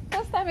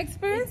 first time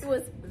experience? It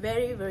was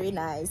very, very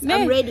nice. Nee.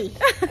 I'm ready.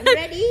 I'm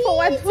ready. For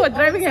what? For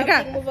driving a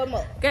car?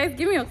 Movable. Guys,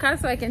 give me your car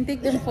so I can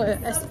take them for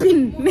a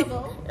spin.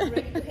 I'm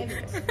ready to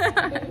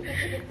have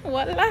it.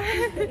 Voila.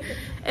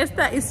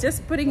 Esther is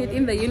just putting it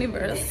in the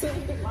universe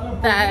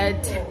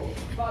that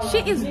she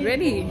is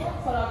ready.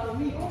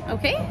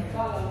 Okay?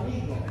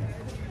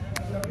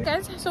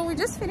 Guys, so we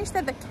just finished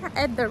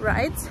at the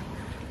rides.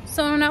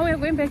 So now we're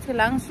going back to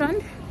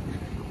Langstrand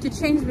to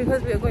change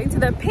because we're going to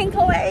the Pink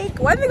Lake.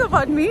 One thing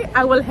about me,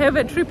 I will have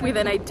a trip with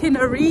an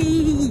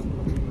itinerary.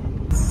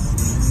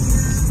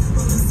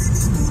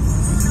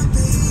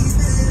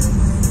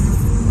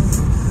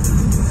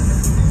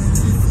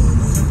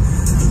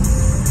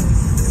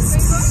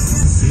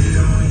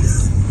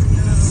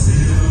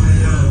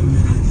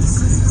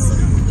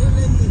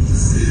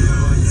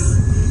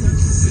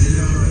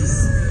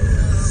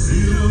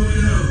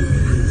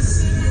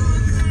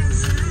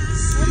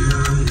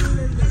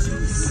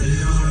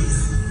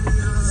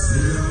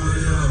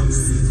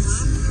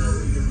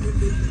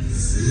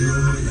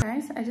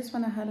 I just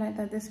want to highlight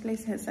that this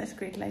place has such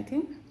great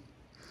lighting,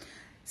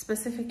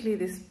 specifically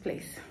this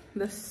place,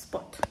 this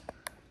spot.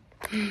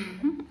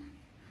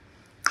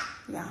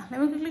 Yeah, let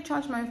me quickly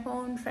charge my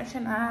phone,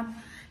 freshen up,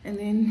 and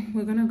then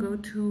we're gonna go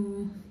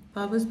to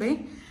Barbers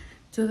Bay,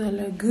 to the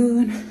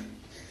lagoon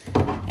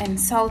and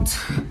Salt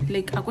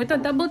Lake. Aku ito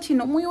double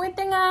chino mo yung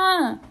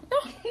nga.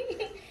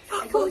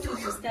 I told you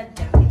to start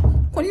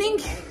jumping. Kuning.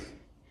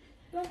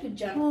 You want to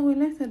jump? Oh, we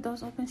left the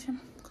doors open.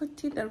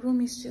 The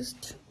room is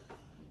just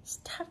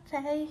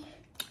stuffy.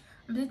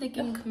 I'm just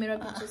taking mirror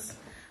pictures.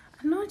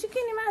 No, you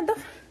can't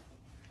imagine.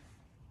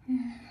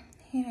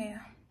 Yeah.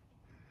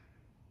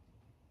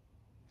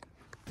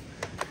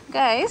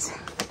 Guys,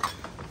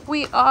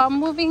 we are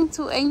moving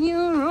to a new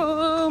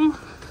room.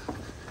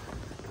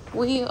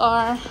 We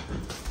are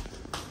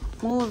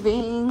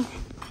moving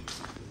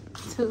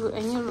to a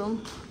new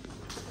room.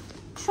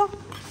 Sure,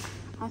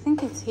 I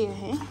think it's here,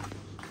 eh?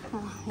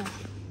 Oh, yeah.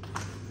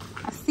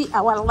 I see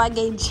our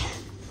luggage.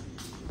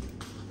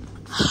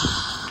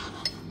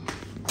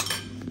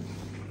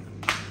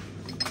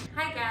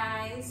 Hi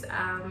guys,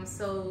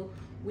 so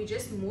we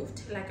just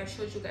moved, like I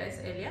showed you guys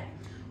earlier.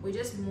 We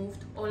just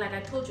moved, or like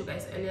I told you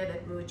guys earlier,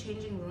 that we were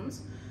changing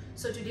rooms.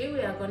 So today we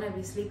are gonna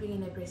be sleeping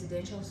in a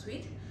presidential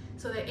suite.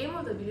 So the aim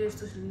of the video is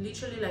to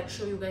literally like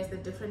show you guys the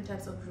different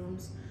types of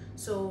rooms.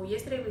 So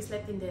yesterday we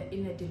slept in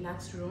a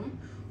deluxe room,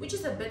 which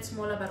is a bit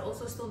smaller but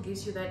also still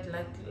gives you that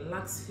like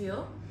luxe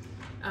feel.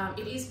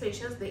 It is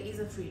spacious, there is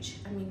a fridge.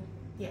 I mean,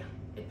 yeah,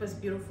 it was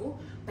beautiful.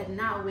 But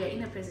now we're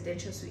in a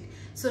presidential suite.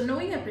 So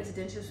knowing a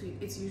presidential suite,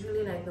 it's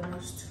usually like the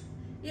most,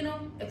 you know,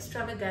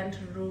 extravagant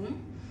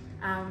room,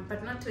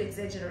 but not to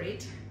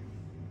exaggerate.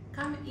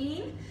 Come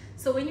in.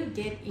 So when you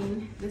get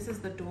in, this is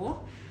the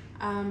door.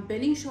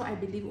 Benning Shore, I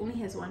believe, only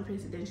has one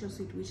presidential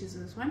suite, which is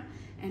this one,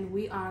 and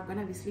we are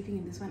gonna be sleeping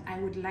in this one. I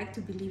would like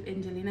to believe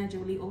Angelina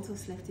Jolie also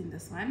slept in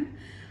this one.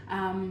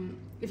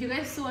 If you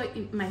guys saw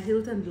in my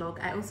Hilton vlog,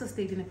 I also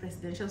stayed in a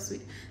presidential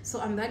suite. So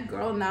I'm that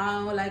girl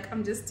now, like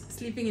I'm just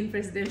sleeping in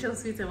presidential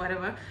suites or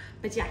whatever.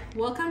 But yeah,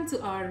 welcome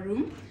to our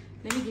room.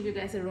 Let me give you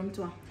guys a room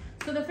tour.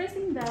 So the first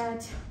thing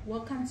that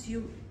welcomes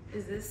you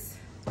is this.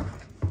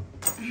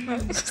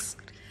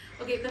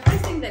 Okay, the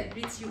first thing that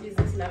greets you is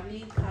this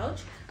lovely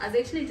couch. I was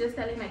actually just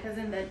telling my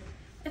cousin that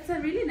it's a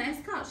really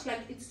nice couch.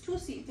 Like, it's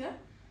two-seater,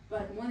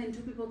 but more than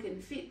two people can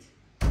fit.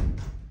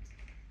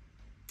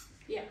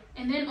 Yeah,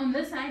 and then on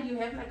this side you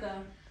have like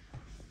a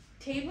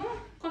table,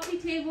 coffee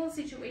table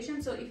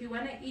situation. So if you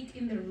want to eat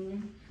in the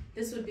room,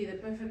 this would be the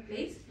perfect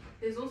place.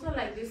 There's also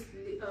like this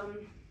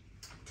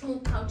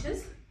two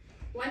couches,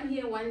 one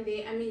here, one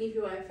there. I mean, if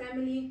you are a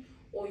family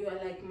or you are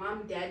like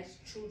mom, dad,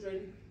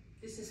 children,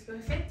 this is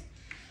perfect.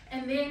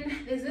 And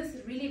then there's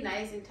this really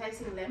nice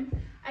enticing lamp.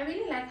 I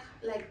really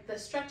like the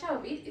structure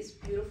of it is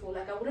beautiful.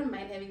 Like I wouldn't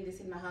mind having this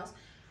in my house.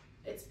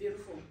 It's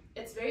beautiful.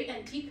 It's very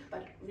antique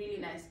but really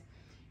nice.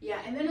 Yeah,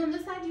 and then on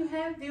this side you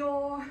have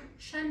your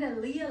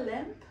chandelier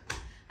lamp.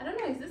 I don't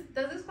know,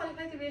 does this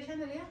qualify to be a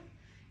chandelier?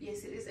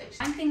 Yes, it is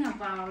actually. One thing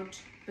about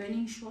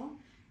Benning Shore,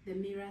 the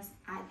mirrors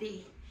are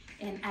there.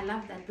 And I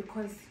love that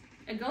because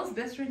a girl's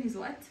best friend is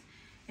what?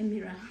 A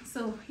mirror.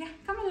 So yeah,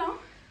 come along.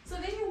 So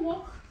then you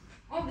walk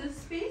of this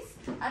space.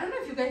 I don't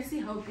know if you guys see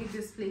how big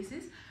this place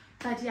is,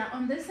 but yeah,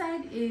 on this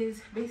side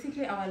is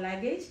basically our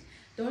luggage.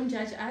 Don't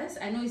judge us,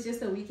 I know it's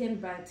just a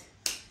weekend, but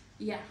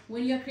yeah,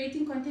 when you're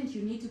creating content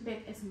you need to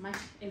pack as much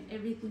and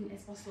everything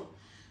as possible.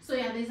 So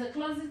yeah, there's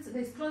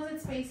closet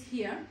space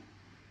here.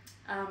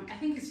 I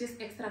think it's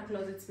just extra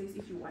closet space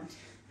if you want.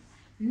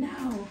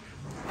 Now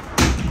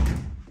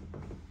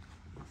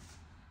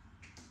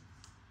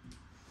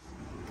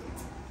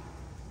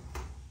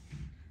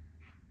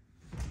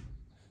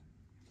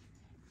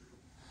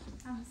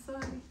I'm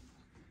sorry.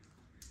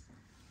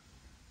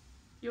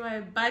 You are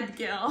a bad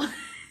girl.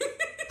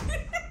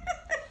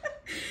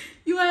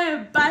 You are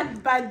a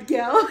bad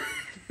girl.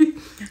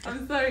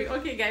 I'm sorry.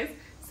 Okay, guys.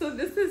 So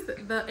this is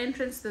the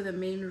entrance to the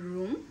main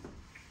room.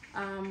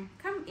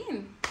 Come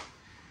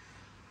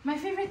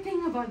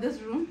about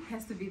this room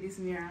has to be this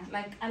mirror.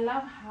 Like, I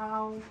love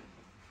how,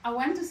 I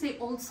want to say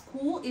old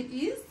school it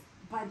is,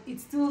 but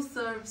it still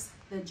serves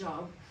the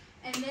job.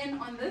 And then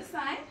on this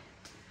side,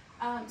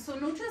 so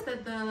notice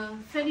that the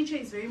furniture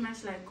is very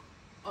much like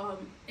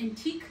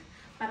antique,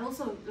 but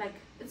also like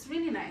it's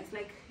really nice.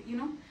 Like, you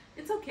know,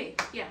 it's okay.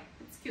 Yeah,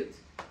 it's cute.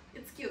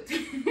 It's cute.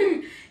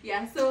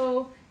 Yeah,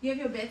 so you have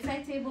your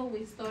bedside table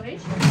with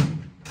storage.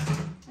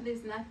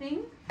 There's nothing.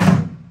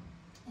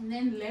 And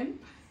then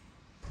lamp.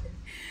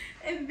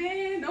 And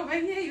then over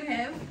here you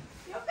have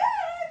your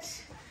bed.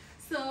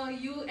 So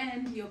you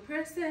and your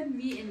person,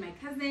 me and my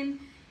cousin,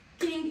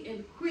 king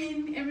and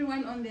queen,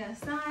 everyone on their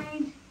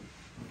side.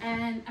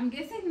 And I'm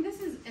guessing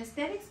this is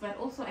aesthetics, but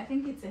also I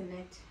think it's a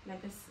net,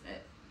 like a,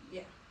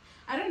 yeah,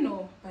 I don't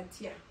know, but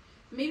yeah,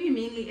 maybe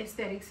mainly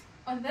aesthetics.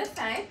 On this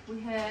side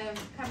we have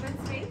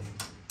cupboard space,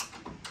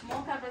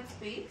 more cupboard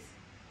space.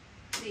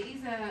 There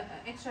is a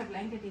extra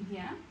blanket in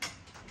here,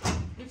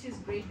 which is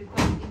great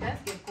because it does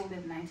get cold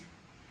at night.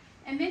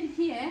 And then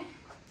here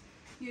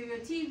you have your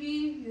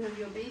TV, you have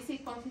your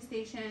basic coffee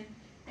station,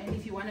 and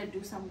if you want to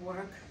do some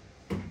work,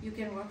 you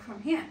can work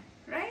from here,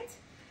 right?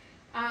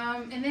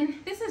 And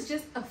then this is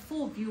just a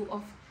full view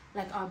of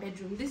like our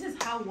bedroom. This is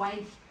how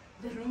wide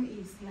the room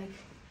is. Like,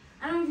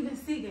 I don't know if you can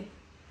see it,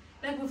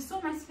 like with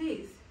so much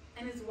space,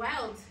 and it's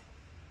wild.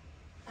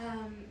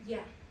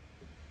 Yeah,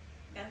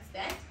 that's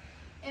that.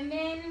 And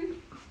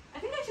then I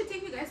think I should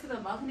take you guys to the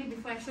balcony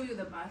before I show you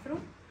the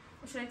bathroom.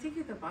 Or should I take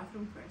you to the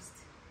bathroom first?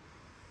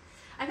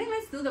 I think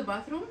let's do the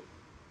bathroom.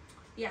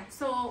 Yeah,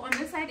 so on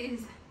this side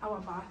is our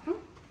bathroom.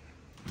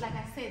 Like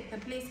I said, the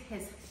place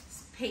has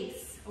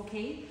space,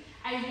 okay?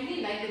 I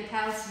really like the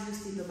tiles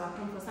used in the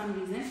bathroom for some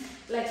reason.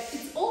 Like,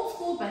 it's old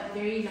school, but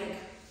very like,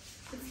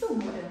 it's still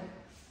modern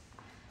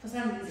for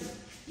some reason.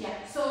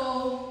 Yeah,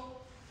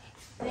 so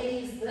there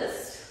is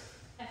this.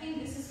 I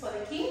think this is for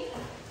the king,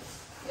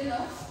 you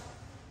know.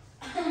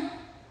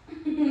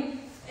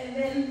 And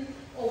then,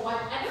 oh,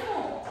 what? I don't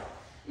know.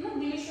 I'm not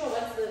really sure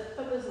what's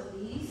the purpose of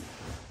these,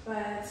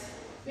 but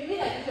maybe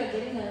like if you're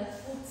getting a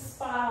foot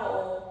spa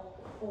or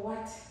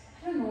what.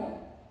 I don't know.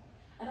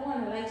 I don't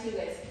want to lie to you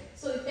guys.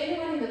 So if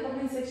anyone in the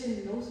comment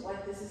section knows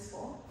what this is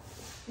for,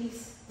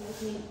 please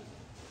let me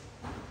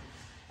know.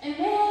 And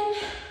then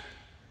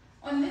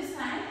on this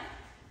side,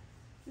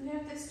 we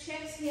have these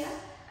chairs here.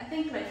 I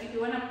think like if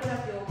you want to put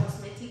up your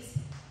cosmetics,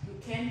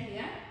 you can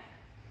here.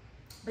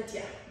 But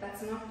yeah,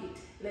 that's not it.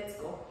 Let's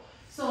go.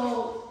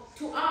 So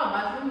to our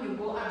bathroom, you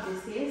go up the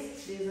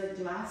stairs. There's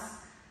a glass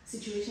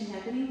situation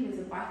happening. There's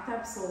a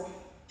bathtub. So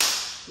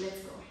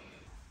let's go.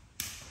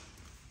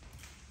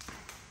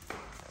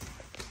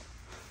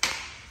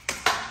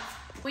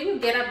 When you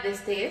get up the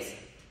stairs,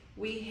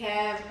 we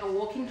have a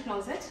walk-in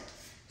closet.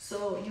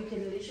 So you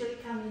can literally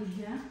come in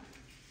here.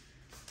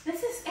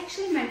 This is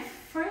actually my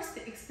first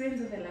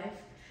experience of a life,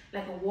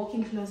 like a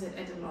walk-in closet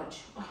at a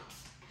lodge. Oh,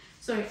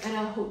 sorry, at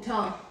a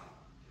hotel.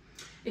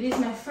 It is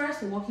my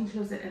first walk-in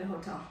closet at a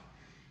hotel.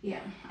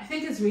 Yeah, I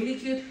think it's really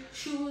cute.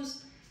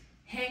 Shoes,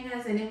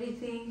 hangers and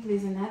everything.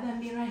 There's another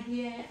mirror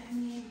here. I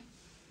mean,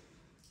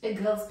 a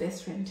girl's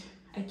best friend.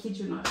 I kid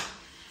you not.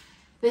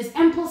 There's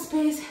ample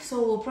space,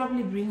 so we'll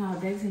probably bring our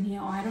bags in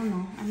here, or I don't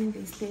know. I mean,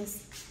 there's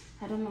space.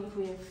 I don't know if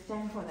we have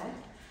time for that.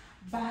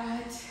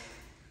 But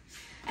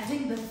I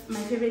think my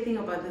favorite thing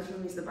about this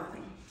room is the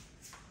bathroom.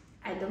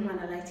 I don't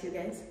want to lie to you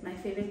guys. My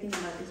favorite thing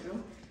about this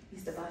room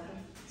is the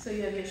bathroom. So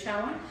you have your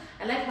shower.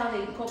 I like how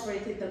they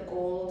incorporated the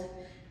gold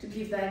to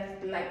give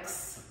that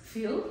luxe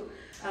feel.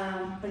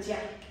 But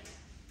yeah,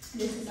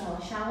 this is our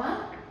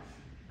shower.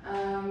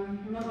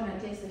 I'm not going to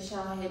test the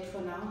shower head for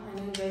now. I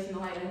know you guys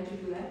know I like to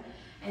do that.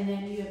 And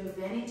then you have a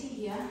vanity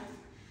here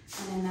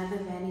and another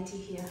vanity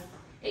here.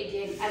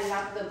 Again, I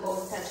love the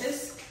gold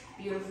touches.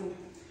 Beautiful.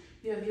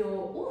 You have your,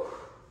 oh,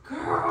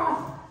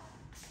 girl.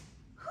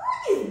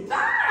 Who is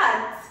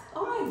that?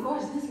 Oh my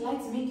gosh, these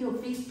lights make your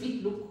face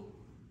look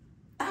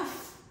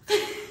tough.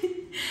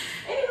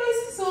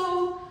 Anyways,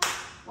 so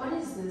what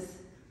is this?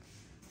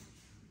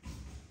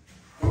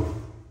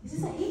 Is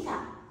this a heater?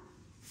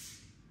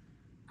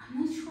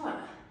 I'm not sure.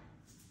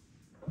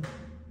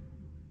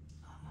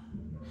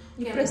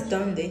 You press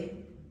down there.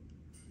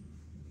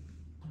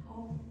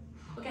 Oh,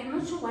 okay, I'm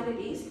not sure what it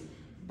is,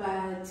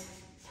 but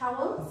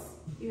towels.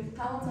 You have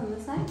towels on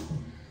this side,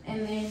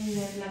 and then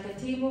there's like a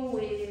table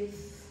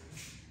with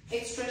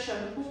extra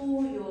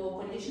shampoo,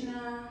 your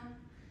conditioner.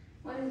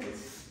 What is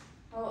this?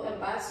 Oh, a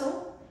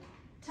basso.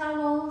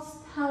 Towels.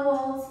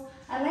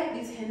 I like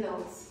these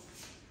handles.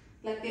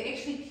 Like, they're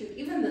actually cute.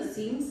 Even the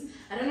seams.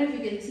 I don't know if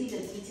you can see the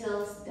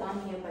details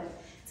down here, but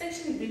it's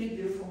actually really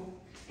beautiful.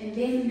 And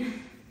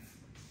then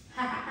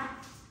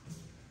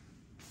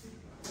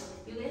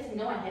you guys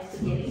know I have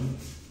to get it.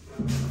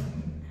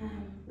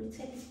 Wait a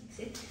second,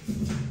 sit.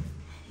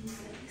 Things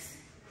like this.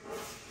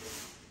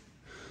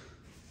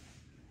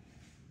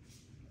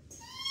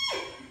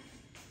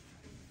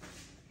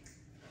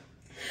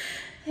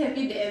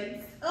 Happy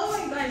dance.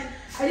 Oh my gosh.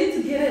 I need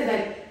to get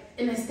like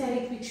an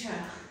aesthetic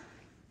picture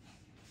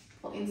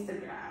for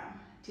Instagram.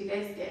 Do you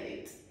guys get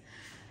it?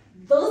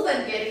 Those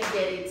that get it,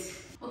 get it.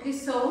 Okay,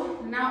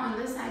 so now on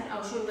this side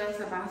I'll show you guys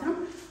the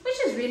bathroom, which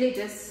is really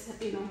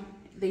just, you know,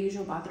 the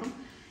usual bathroom.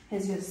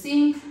 Has your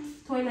sink,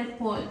 toilet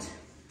port,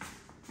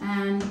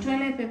 and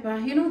toilet paper,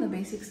 you know, the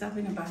basic stuff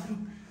in a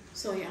bathroom.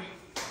 So yeah,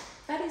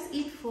 that is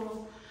it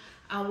for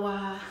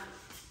our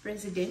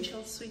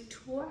residential suite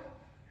tour.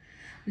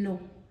 No,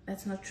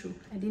 that's not true.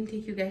 I didn't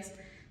take you guys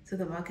to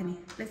the balcony.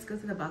 Let's go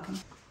to the balcony.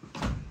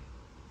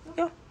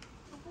 Go.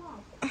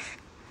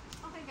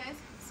 Okay guys,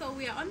 so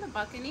we are on the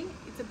balcony.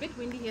 It's a bit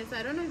windy here, so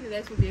I don't know if you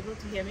guys will be able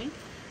to hear me.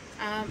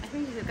 I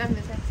think you should come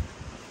this side.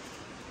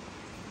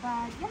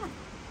 But yeah,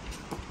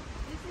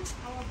 this is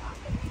our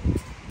balcony.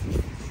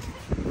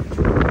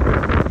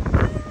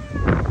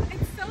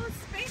 It's so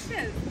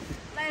spacious.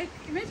 Like,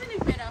 imagine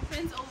if we had our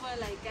friends over,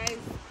 like, guys,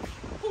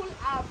 pull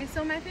up.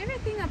 So my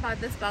favorite thing about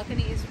this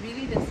balcony is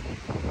really the sea.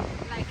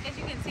 Like, as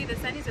you can see, the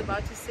sun is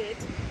about to set,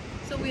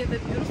 so we have a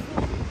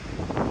beautiful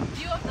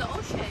view of the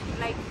ocean.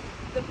 Like,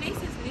 the place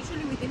is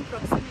literally within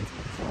proximity to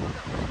the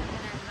ocean,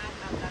 and I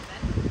love that.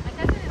 My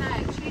cousin and I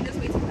are actually just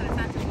waiting for the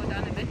sun to go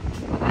down a bit.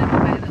 We're going to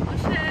by the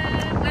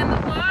ocean when the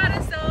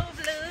water's so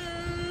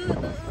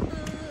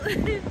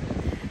blue.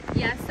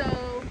 Yeah, so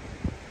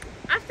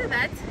after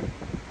that,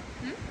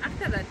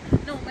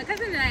 no, my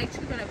cousin and I are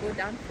actually going to go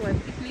down for a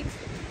picnic.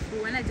 We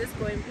want to just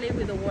go and play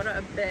with the water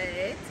a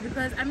bit,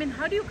 because I mean,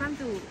 how do you come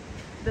to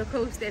the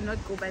coast and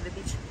not go by the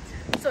beach?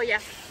 So yeah,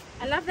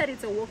 I love that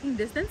it's a walking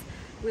distance.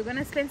 We're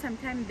gonna spend some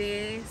time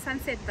there,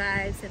 sunset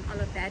vibes and all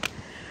of that.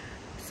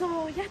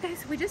 So yeah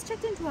guys, we just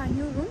checked into our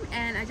new room,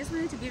 and I just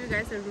wanted to give you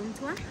guys a room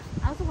tour.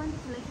 I also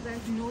wanted to let you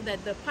guys know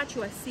that the part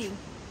you are seeing,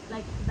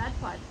 like that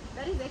part,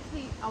 that is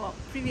actually our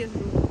previous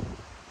room.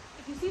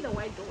 If you see the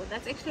white door,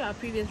 that's actually our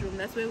previous room.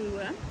 That's where we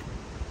were.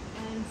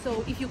 And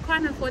so if you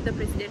can't afford the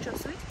presidential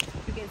suite,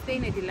 you can stay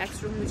in a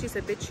deluxe room, which is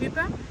a bit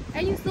cheaper,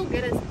 and you still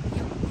get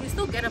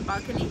a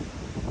balcony,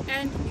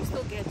 and you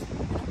still get,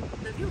 you know,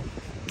 the view.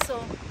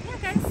 So yeah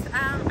guys,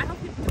 I hope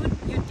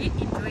you did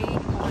enjoy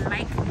or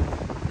like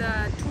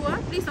the tour.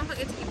 Please don't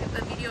forget to give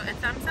the video a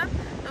thumbs up.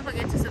 Don't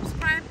forget to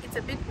subscribe. It's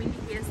a bit windy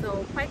here,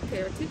 so quite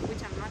chaotic,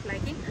 which I'm not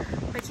liking.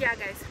 But yeah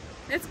guys,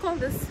 let's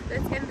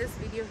end this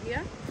video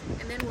here,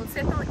 and then we'll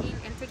settle in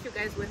and take you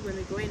guys when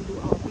we go and do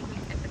our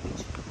picnic at the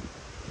beach.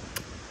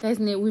 Guys,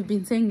 we've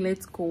been saying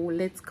let's go,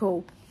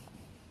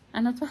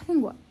 and I'm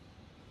talking what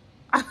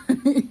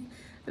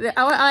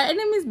our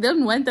enemies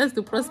don't want us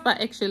to prosper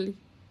actually.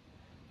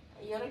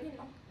 You already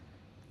know.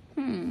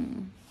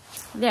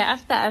 They're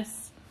after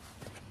us.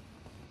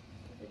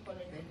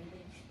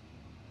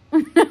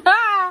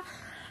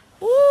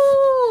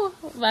 Ooh,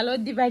 Valo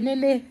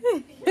Divanene.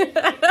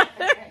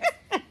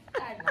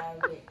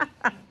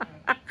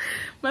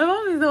 My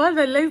mom is the one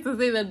that likes to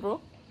say that,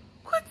 bro.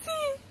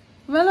 Kutsi,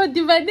 Valo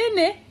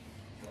Divanene.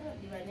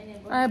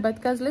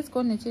 But guys, let's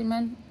go nature,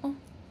 man. Oh,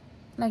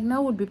 like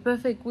now would be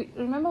perfect.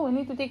 Remember, we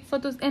need to take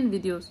photos and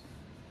videos.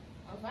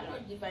 Valo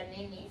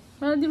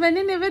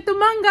Divanene vetu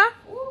manga.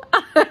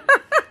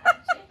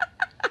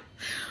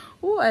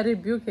 Ooh, I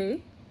rebuke, eh?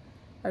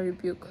 I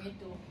rebuke.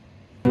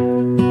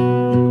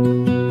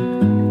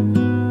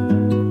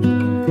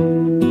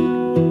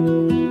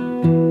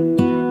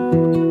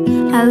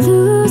 I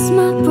lose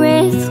my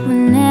breath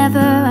whenever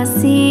I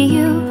see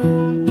you.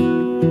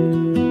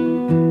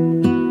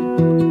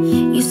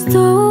 You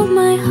stole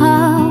my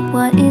heart,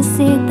 what is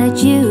it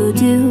that you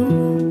do?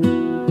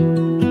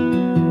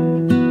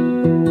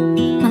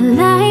 My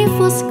life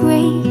was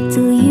great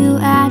till you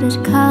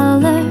added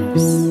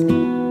colors.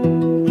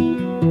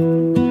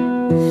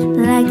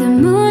 Like the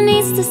moon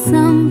needs the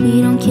sun,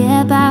 we don't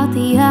care about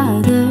the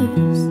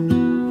others.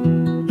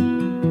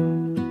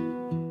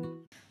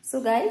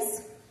 So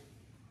guys,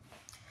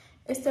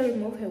 Esther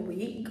removed her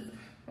wig.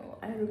 Oh,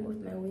 I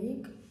removed my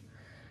wig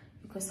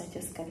because I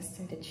just can't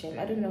stand the shame.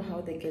 I don't know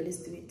how the girls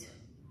do it.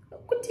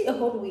 Could take a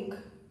whole wig.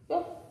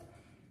 Oh,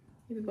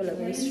 you people are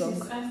very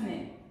strong.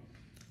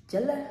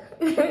 Jella.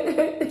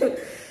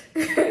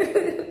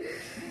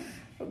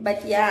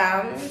 But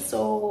yeah,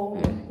 so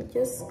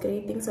just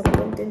creating some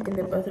content in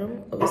the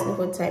bathroom, obviously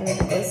for time,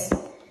 because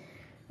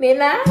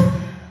Mena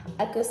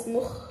akas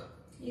mug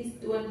is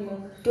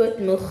dood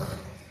mug.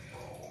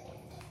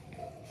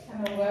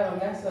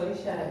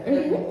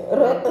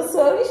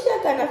 Sorry,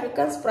 Shaka, an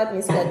Afrikaans praat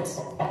miskat.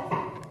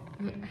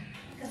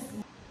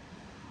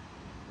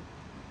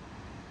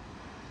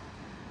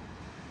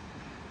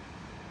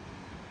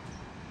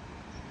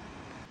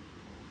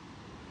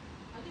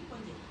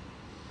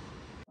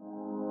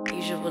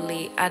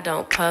 Usually I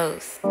don't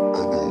post.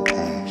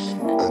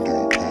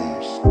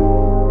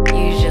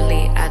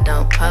 Usually I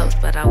don't post,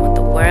 but I want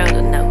the world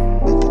to know.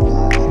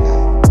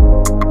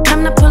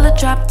 Time to pull a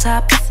drop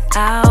top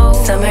out.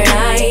 Summer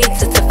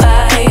nights, it's a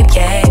vibe,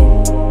 yeah.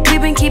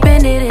 We've been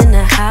keeping it in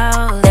the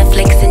house,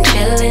 Netflix and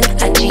chillin',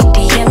 I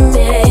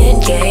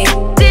GDM'in', yeah.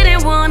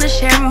 Didn't wanna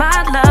share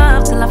my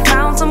love till I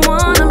found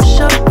someone I'm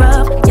sure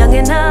of, young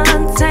and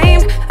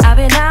untamed. I've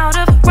been out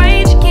of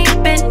range,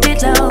 keeping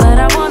it low, but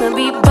I wanna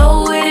be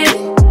bold with it.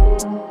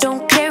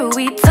 Don't care who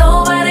we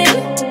told about it.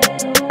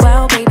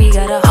 Wow, baby,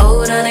 got a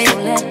hold on it.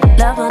 Let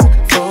love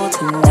unfold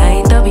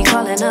tonight. There'll be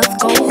calling us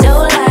gold. No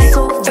lie,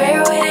 so fair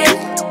with it.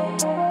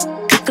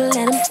 You can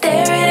let him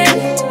stare at it.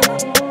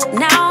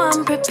 Now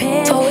I'm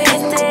prepared. Oh,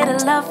 instead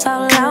of love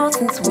out loud,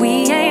 since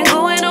we ain't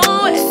going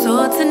nowhere.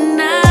 So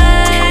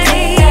tonight,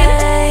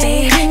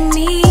 baby,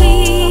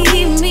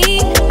 meet me.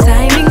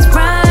 Timing's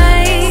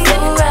right, so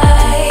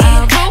right.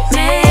 Our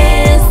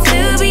romance to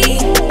be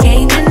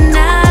can't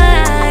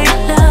deny.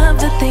 Love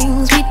the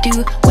things we do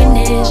when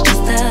it's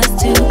just us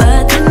two,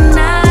 but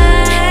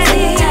tonight,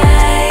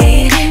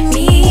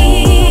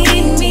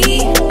 meet me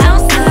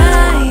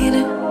outside.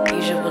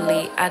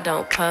 Usually I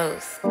don't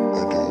post.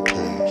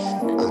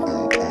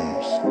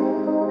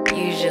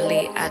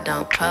 Usually I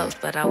don't post,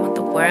 but I want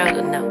the world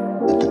to know.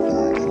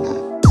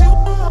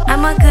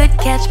 I'm a good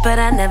catch, but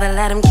I never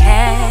let him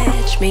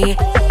catch me.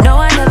 No,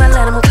 I never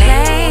let him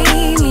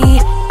claim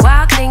me.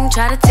 Wild thing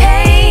try to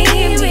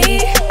tame me.